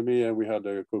Stars Academy, and we had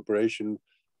a cooperation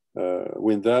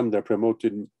with them. They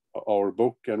promoted our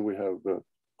book, and we have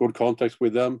good contacts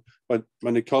with them. But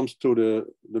when it comes to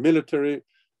the military,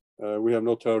 we have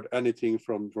not heard anything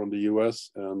from the US.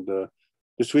 And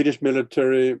the Swedish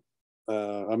military,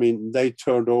 I mean, they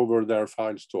turned over their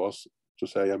files to us to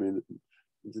say, I mean,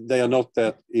 they are not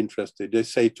that interested. They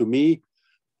say to me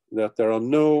that there are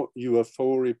no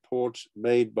UFO reports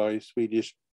made by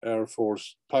Swedish Air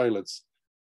Force pilots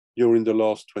during the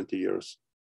last 20 years.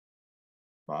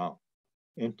 Wow,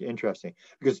 interesting.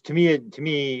 Because to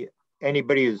me,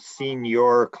 anybody who's seen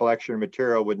your collection of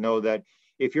material would know that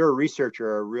if you're a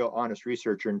researcher, a real honest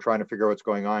researcher, and trying to figure out what's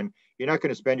going on, you're not going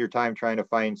to spend your time trying to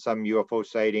find some UFO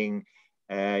sighting.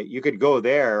 You could go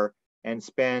there and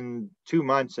spend 2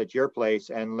 months at your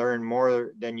place and learn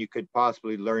more than you could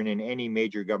possibly learn in any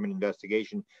major government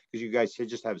investigation, because you guys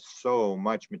just have so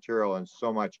much material and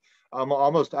so much,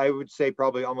 almost, I would say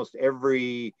probably almost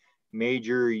every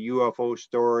major UFO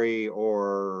story,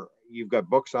 or you've got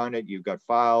books on it, you've got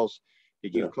files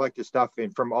that you've collected stuff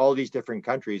in from all these different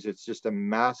countries. It's just a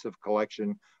massive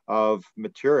collection of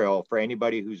material for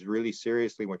anybody who's really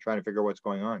seriously trying to figure out what's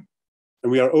going on.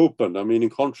 And we are open. I mean, in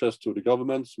contrast to the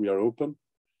governments, we are open.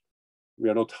 We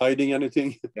are not hiding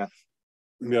anything. Yeah.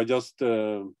 We are just,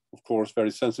 of course,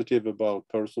 very sensitive about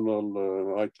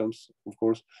personal items, of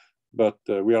course, but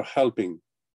we are helping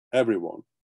everyone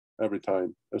every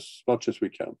time as much as we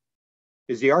can.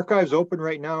 Is the archives open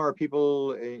right now? Are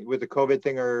people with the COVID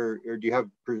thing, or do you have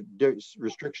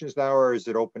restrictions now, or is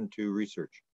it open to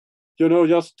research? You know,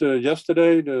 just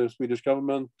yesterday, the Swedish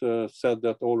government said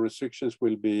that all restrictions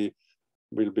will be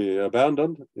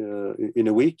abandoned in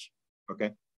a week.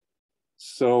 Okay.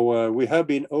 So we have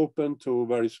been open to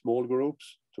very small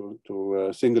groups,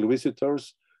 to single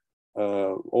visitors,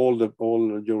 all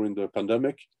during the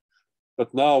pandemic.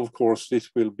 But now, of course, this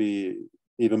will be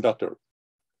even better.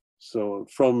 So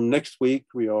from next week,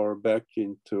 we are back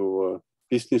into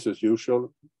business as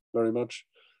usual, very much.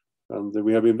 And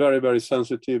we have been very, very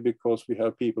sensitive because we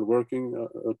have people working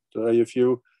at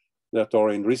AFU that are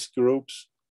in risk groups.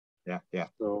 Yeah, yeah.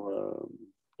 So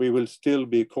we will still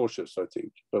be cautious, I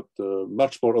think, but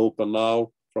much more open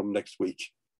now from next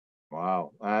week.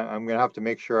 Wow. I'm going to have to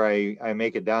make sure I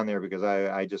make it down there, because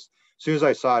I just, as soon as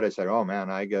I saw it, I said, oh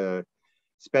man, I got to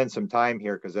spend some time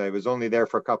here, because I was only there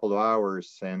for a couple of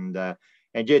hours, and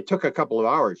it took a couple of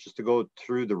hours just to go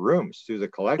through the rooms, through the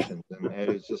collections. And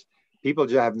it's just, people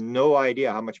just have no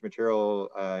idea how much material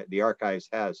the archives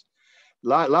has.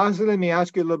 Lastly, let me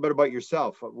ask you a little bit about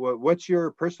yourself. What's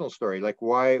your personal story? Like,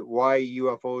 why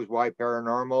UFOs? Why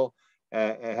paranormal?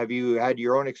 Have you had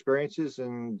your own experiences?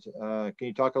 And can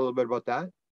you talk a little bit about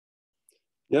that?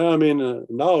 Yeah, I mean,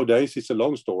 nowadays it's a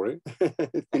long story.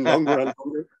 It's been longer and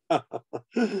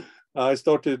longer. I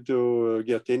started to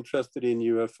get interested in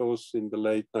UFOs in the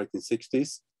late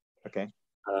 1960s. Okay.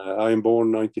 I am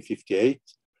born 1958.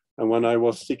 And when I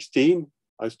was 16,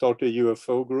 I started a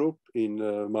UFO group in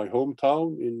my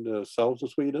hometown in the south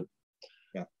of Sweden.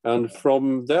 Yeah. And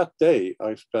from that day,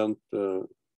 I spent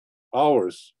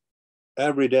hours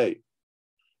every day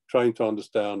trying to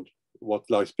understand what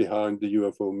lies behind the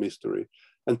UFO mystery.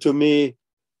 And to me,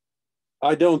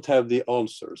 I don't have the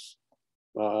answers.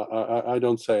 I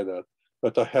don't say that,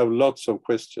 but I have lots of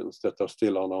questions that are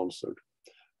still unanswered.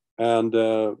 And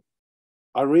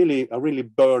I'm really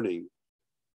burning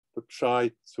to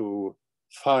try to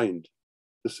find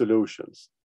the solutions.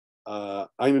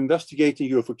 I'm investigating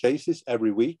UFO cases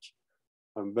every week.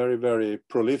 I'm very, very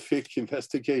prolific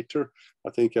investigator.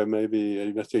 I think I may be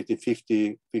investigating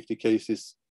 50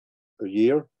 cases a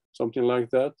year, something like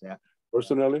that, yeah,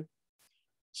 personally.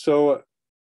 So,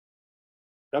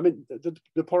 I mean,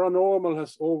 the paranormal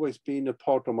has always been a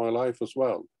part of my life as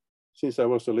well. Since I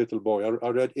was a little boy, I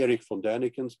read Erich von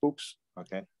Däniken's books.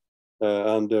 Okay.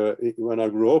 And when I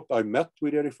grew up, I met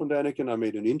with Erich von Däniken. I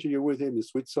made an interview with him in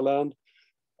Switzerland.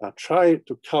 I tried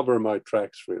to cover my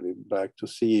tracks really back to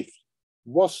see if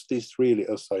was this really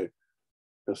as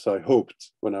I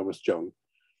hoped when I was young.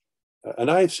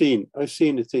 And I've seen a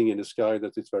thing in the sky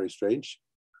that is very strange.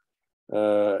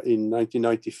 In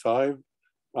 1995,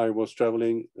 I was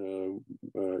traveling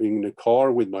in a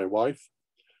car with my wife.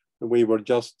 We were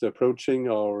just approaching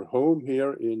our home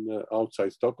here in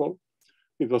outside Stockholm.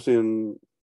 It was in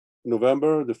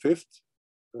November the 5th,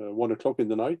 1 o'clock in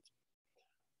the night.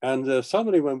 And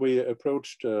suddenly when we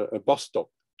approached a bus stop,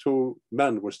 two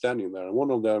men were standing there, and one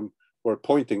of them were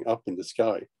pointing up in the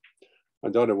sky,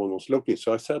 and the other one was looking.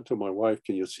 So I said to my wife,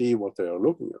 can you see what they are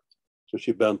looking at? So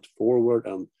she bent forward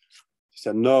and she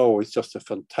said, no, it's just a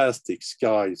fantastic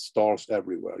sky, stars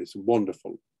everywhere. It's a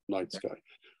wonderful night sky.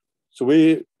 So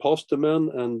we passed the men,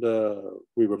 and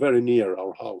we were very near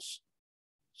our house.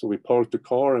 So we parked the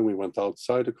car and we went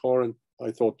outside the car, and I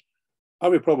thought, I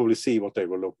will probably see what they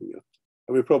were looking at.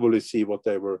 I will probably see what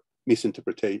they were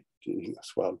misinterpreting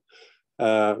as well.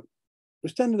 We're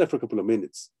standing there for a couple of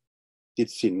minutes, did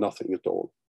see nothing at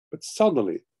all. But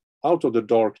suddenly, out of the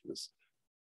darkness,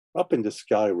 up in the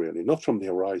sky really, not from the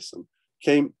horizon,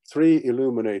 came three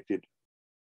illuminated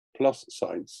plus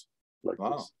signs like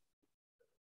this,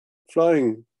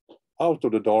 flying out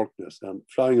of the darkness and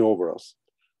flying over us,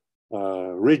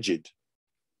 rigid,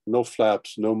 no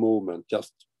flaps, no movement,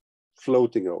 just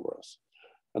floating over us.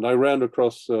 And I ran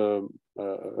across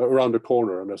around the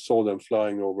corner, and I saw them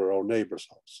flying over our neighbor's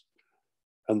house,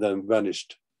 and then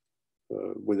vanished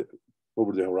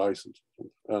over the horizon.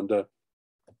 And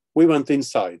we went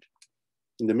inside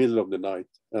in the middle of the night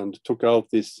and took out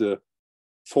this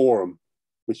form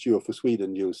which UFO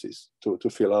Sweden uses to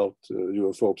fill out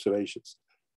UFO observations.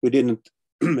 We didn't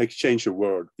exchange a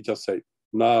word. We just say,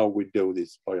 now we do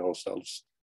this by ourselves.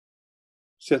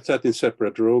 Sat in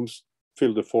separate rooms,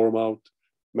 filled the form out,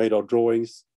 made our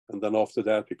drawings, and then after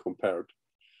that we compared.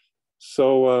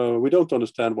 So we don't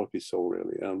understand what we saw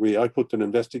really. And I put an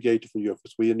investigator from UFO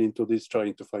Sweden into this,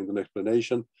 trying to find an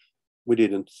explanation. We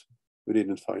didn't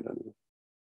find any.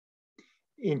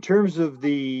 In terms of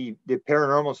the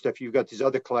paranormal stuff, you've got these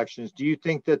other collections. Do you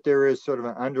think that there is sort of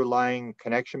an underlying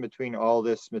connection between all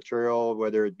this material,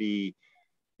 whether it be,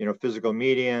 you know, physical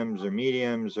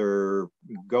mediums or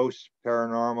ghosts,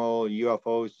 paranormal,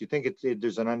 UFOs? Do you think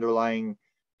there's an underlying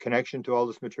connection to all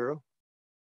this material?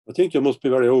 I think you must be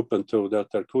very open to that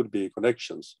there could be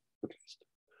connections, at least.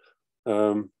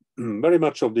 Very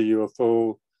much of the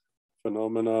UFO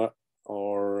phenomena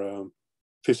are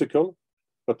physical,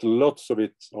 but lots of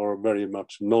it are very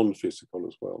much non-physical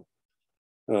as well.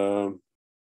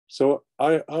 So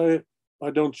I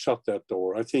don't shut that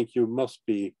door. I think you must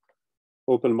be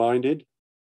open-minded,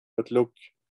 but look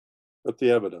at the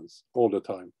evidence all the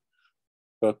time.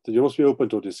 But you must be open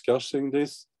to discussing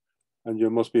this, and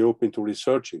you must be open to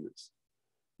researching this.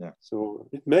 Yeah. So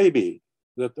it may be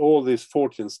that all this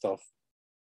fortune stuff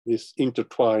is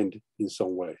intertwined in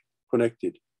some way,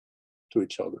 connected to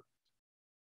each other.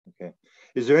 Okay.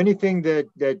 Is there anything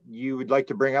that you would like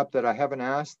to bring up that I haven't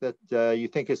asked that you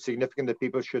think is significant that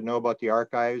people should know about the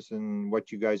archives and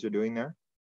what you guys are doing there?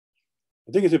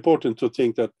 I think it's important to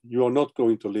think that you are not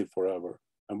going to live forever,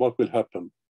 and what will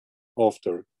happen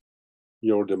after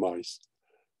your demise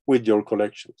with your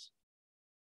collections.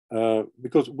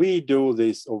 Because we do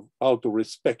this out of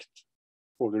respect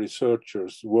for the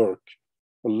researchers' work,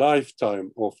 a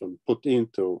lifetime often put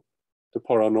into the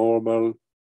paranormal,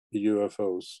 the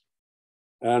UFOs.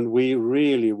 And we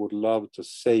really would love to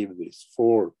save this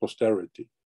for posterity,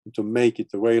 and to make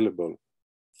it available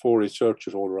for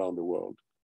researchers all around the world.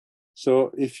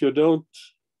 So if you don't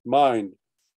mind,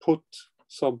 put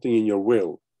something in your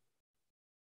will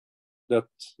that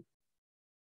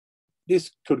this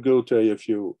could go to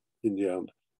AFU in the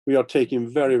end. We are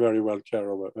taking very, very well care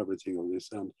of everything on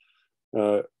this, and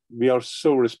we are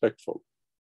so respectful.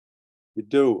 We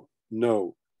do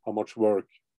know how much work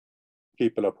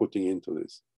people are putting into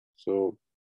this, so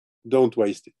don't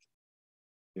waste it.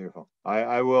 Beautiful.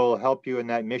 I will help you in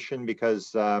that mission,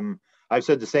 because I've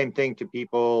said the same thing to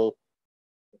people.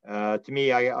 To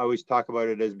me, I always talk about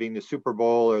it as being the Super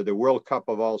Bowl or the World Cup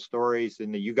of all stories,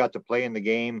 and that you got to play in the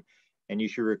game, and you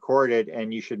should record it,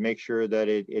 and you should make sure that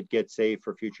it gets saved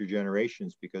for future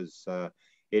generations, because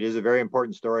it is a very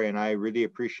important story, and I really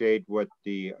appreciate what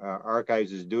the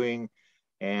archives is doing.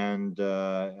 And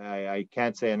I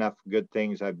can't say enough good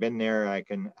things. I've been there. I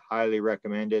can highly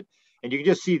recommend it. And you can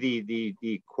just see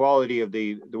the quality of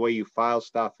the way you file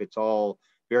stuff. It's all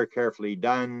very carefully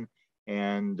done,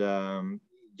 and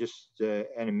just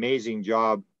an amazing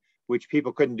job, which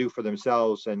people couldn't do for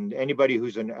themselves. And anybody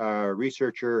who's a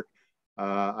researcher,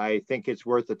 I think it's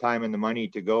worth the time and the money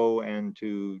to go and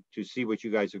to see what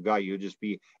you guys have got. You'll just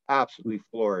be absolutely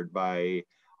floored by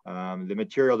the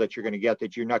material that you're going to get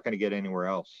that you're not going to get anywhere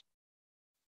else.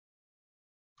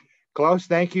 Klaus,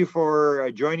 thank you for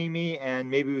joining me, and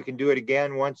maybe we can do it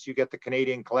again once you get the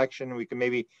Canadian collection. We can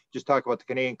maybe just talk about the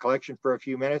Canadian collection for a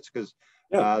few minutes, because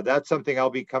that's something I'll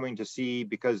be coming to see,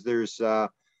 because there's,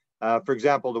 for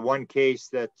example, the one case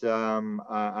that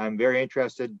I'm very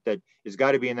interested that has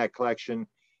got to be in that collection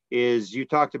is, you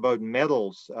talked about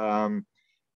metals,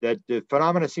 that the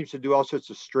phenomena seems to do all sorts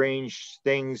of strange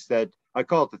things that I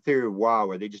call it the theory of wow,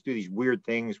 where they just do these weird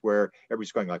things where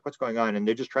everybody's going like, what's going on? And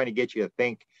they're just trying to get you to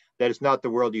think that it's not the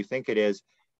world you think it is.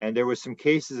 And there was some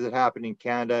cases that happened in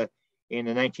Canada in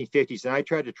the 1950s. And I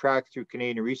tried to track through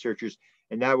Canadian researchers,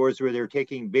 and that was where they were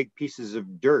taking big pieces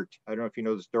of dirt. I don't know if you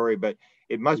know the story, but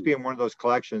it must be in one of those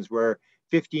collections where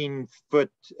 15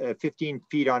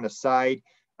 feet on a side,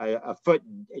 a foot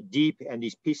deep, and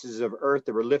these pieces of earth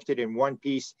that were lifted in one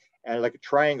piece like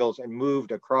triangles and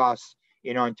moved across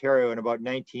in Ontario in about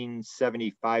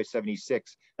 1975,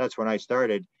 76. That's when I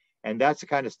started. And that's the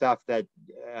kind of stuff that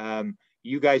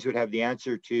you guys would have the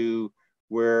answer to,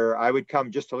 where I would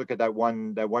come just to look at that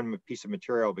one piece of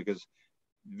material, because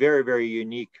very, very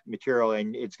unique material,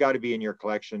 and it's got to be in your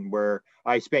collection, where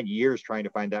I spent years trying to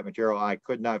find that material. I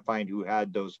could not find who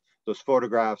had those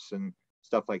photographs and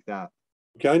stuff like that.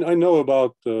 Okay, I know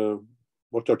about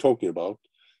what you're talking about.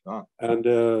 And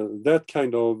that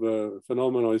kind of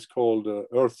phenomenon is called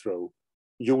earth throw,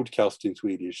 jordkast in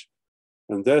Swedish.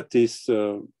 And that is,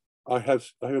 I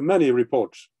have many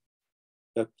reports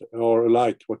that are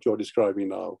like what you're describing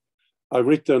now. I've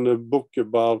written a book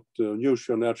about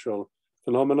unusual natural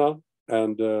phenomena,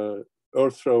 and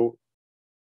earth throw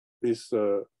is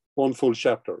one full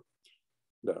chapter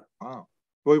there. Wow.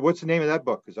 Well, what's the name of that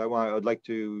book? Because I would like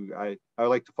to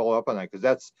follow up on that, because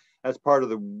that's part of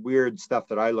the weird stuff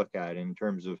that I look at in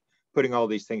terms of putting all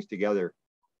these things together.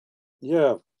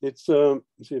 Yeah, it's let's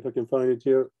see if I can find it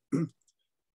here.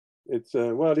 It's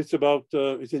well, it's about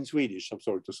it's in Swedish. I'm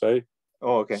sorry to say.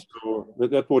 Oh, okay. So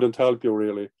that wouldn't help you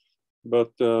really,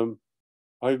 but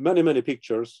I have many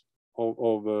pictures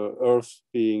of Earth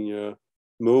being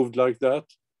moved like that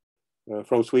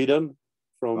from Sweden,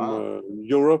 from Wow.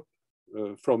 Europe,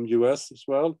 from US as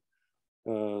well.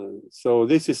 So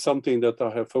this is something that I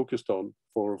have focused on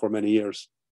for many years.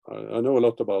 I know a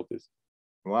lot about this.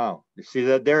 Wow. You see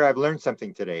that there, I've learned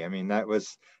something today. I mean,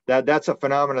 that's a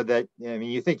phenomena that, I mean,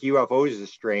 you think UFOs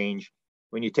is strange.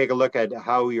 When you take a look at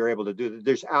how you're able to do that,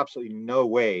 there's absolutely no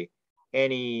way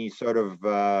any sort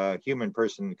of human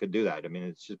person could do that. I mean,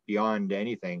 it's just beyond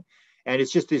anything. And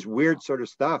it's just this weird sort of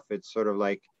stuff. It's sort of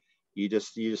like you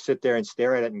just sit there and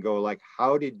stare at it and go like,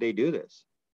 how did they do this?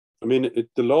 I mean,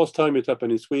 the last time it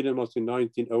happened in Sweden was in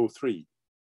 1903.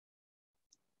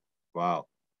 Wow.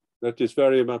 That is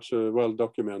very much well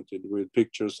documented with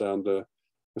pictures and a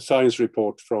science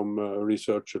report from a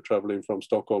researcher traveling from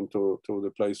Stockholm to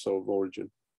the place of origin.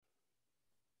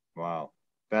 Wow.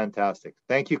 Fantastic.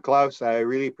 Thank you, Klaus. I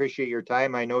really appreciate your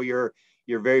time. I know you're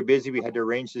very busy. We had to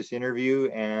arrange this interview,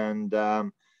 and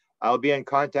I'll be in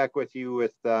contact with you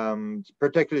with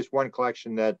particularly this one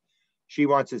collection that she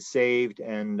wants it saved,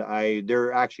 and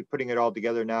they're actually putting it all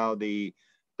together now, the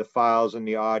files and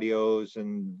the audios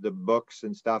and the books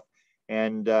and stuff.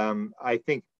 And I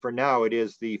think for now it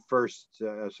is the first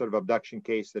sort of abduction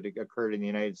case that occurred in the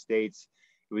United States.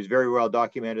 It was very well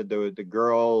documented. The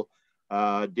girl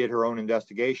did her own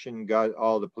investigation, got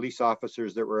all the police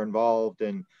officers that were involved,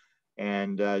 and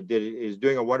is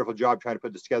doing a wonderful job trying to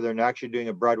put this together, and actually doing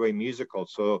a Broadway musical.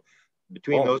 So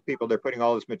between those people, they're putting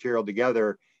all this material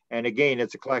together. And again,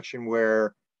 it's a collection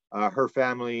where her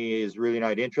family is really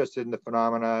not interested in the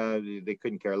phenomena. They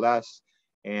couldn't care less.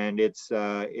 And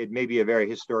it may be a very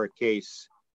historic case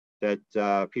that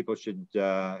people should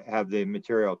have the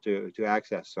material to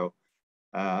access. So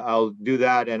I'll do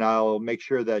that, and I'll make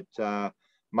sure that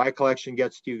my collection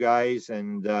gets to you guys,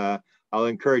 and I'll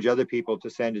encourage other people to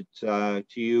send it to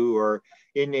you, or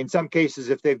in some cases,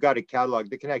 if they've got a catalog,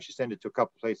 they can actually send it to a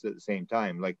couple places at the same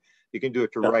time. Like you can do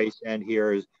it to Rice and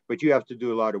here, but you have to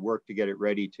do a lot of work to get it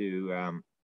ready to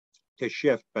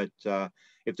shift. But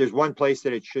if there's one place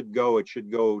that it should go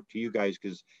to you guys,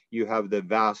 because you have the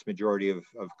vast majority of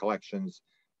collections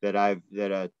that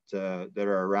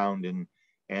are around,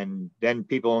 and then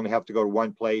people only have to go to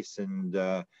one place, and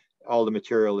all the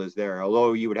material is there.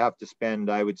 Although you would have to spend,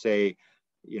 I would say,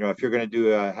 if you're going to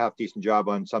do a half decent job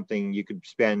on something, you could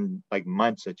spend like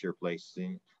months at your place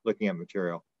looking at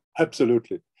material.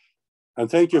 Absolutely. And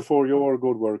thank you for your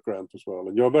good work, Grant, as well.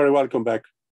 And you're very welcome back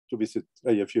to visit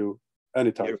AFU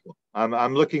anytime. Beautiful.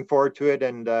 I'm looking forward to it.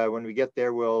 And when we get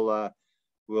there, we'll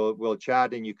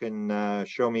chat, and you can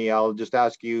show me. I'll just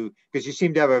ask you, because you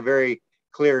seem to have a very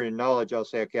clear knowledge. I'll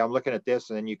say, okay, I'm looking at this,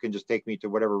 and then you can just take me to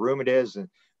whatever room it is and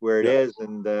where it is,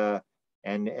 and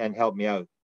help me out.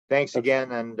 Thanks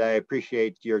again, and I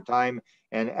appreciate your time,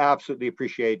 and absolutely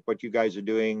appreciate what you guys are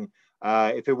doing.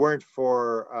 If it weren't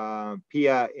for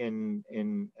Pia in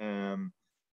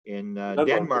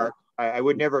Denmark, I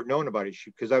would never have known about it,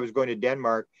 because I was going to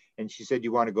Denmark, and she said,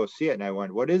 you want to go see it? And I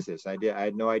went, what is this? I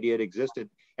had no idea it existed.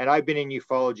 And I've been in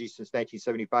ufology since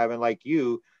 1975, and like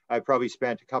you, I probably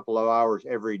spent a couple of hours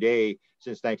every day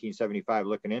since 1975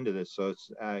 looking into this. So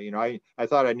it's, I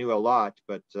thought I knew a lot,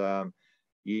 but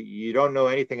you don't know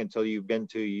anything until you've been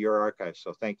to your archive.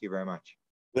 So thank you very much.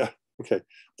 Yeah. Okay.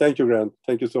 Thank you, Grant.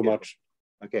 Thank you so much.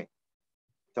 Okay.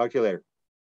 Talk to you later.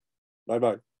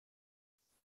 Bye-bye.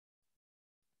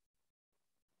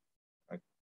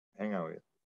 Hang on with you.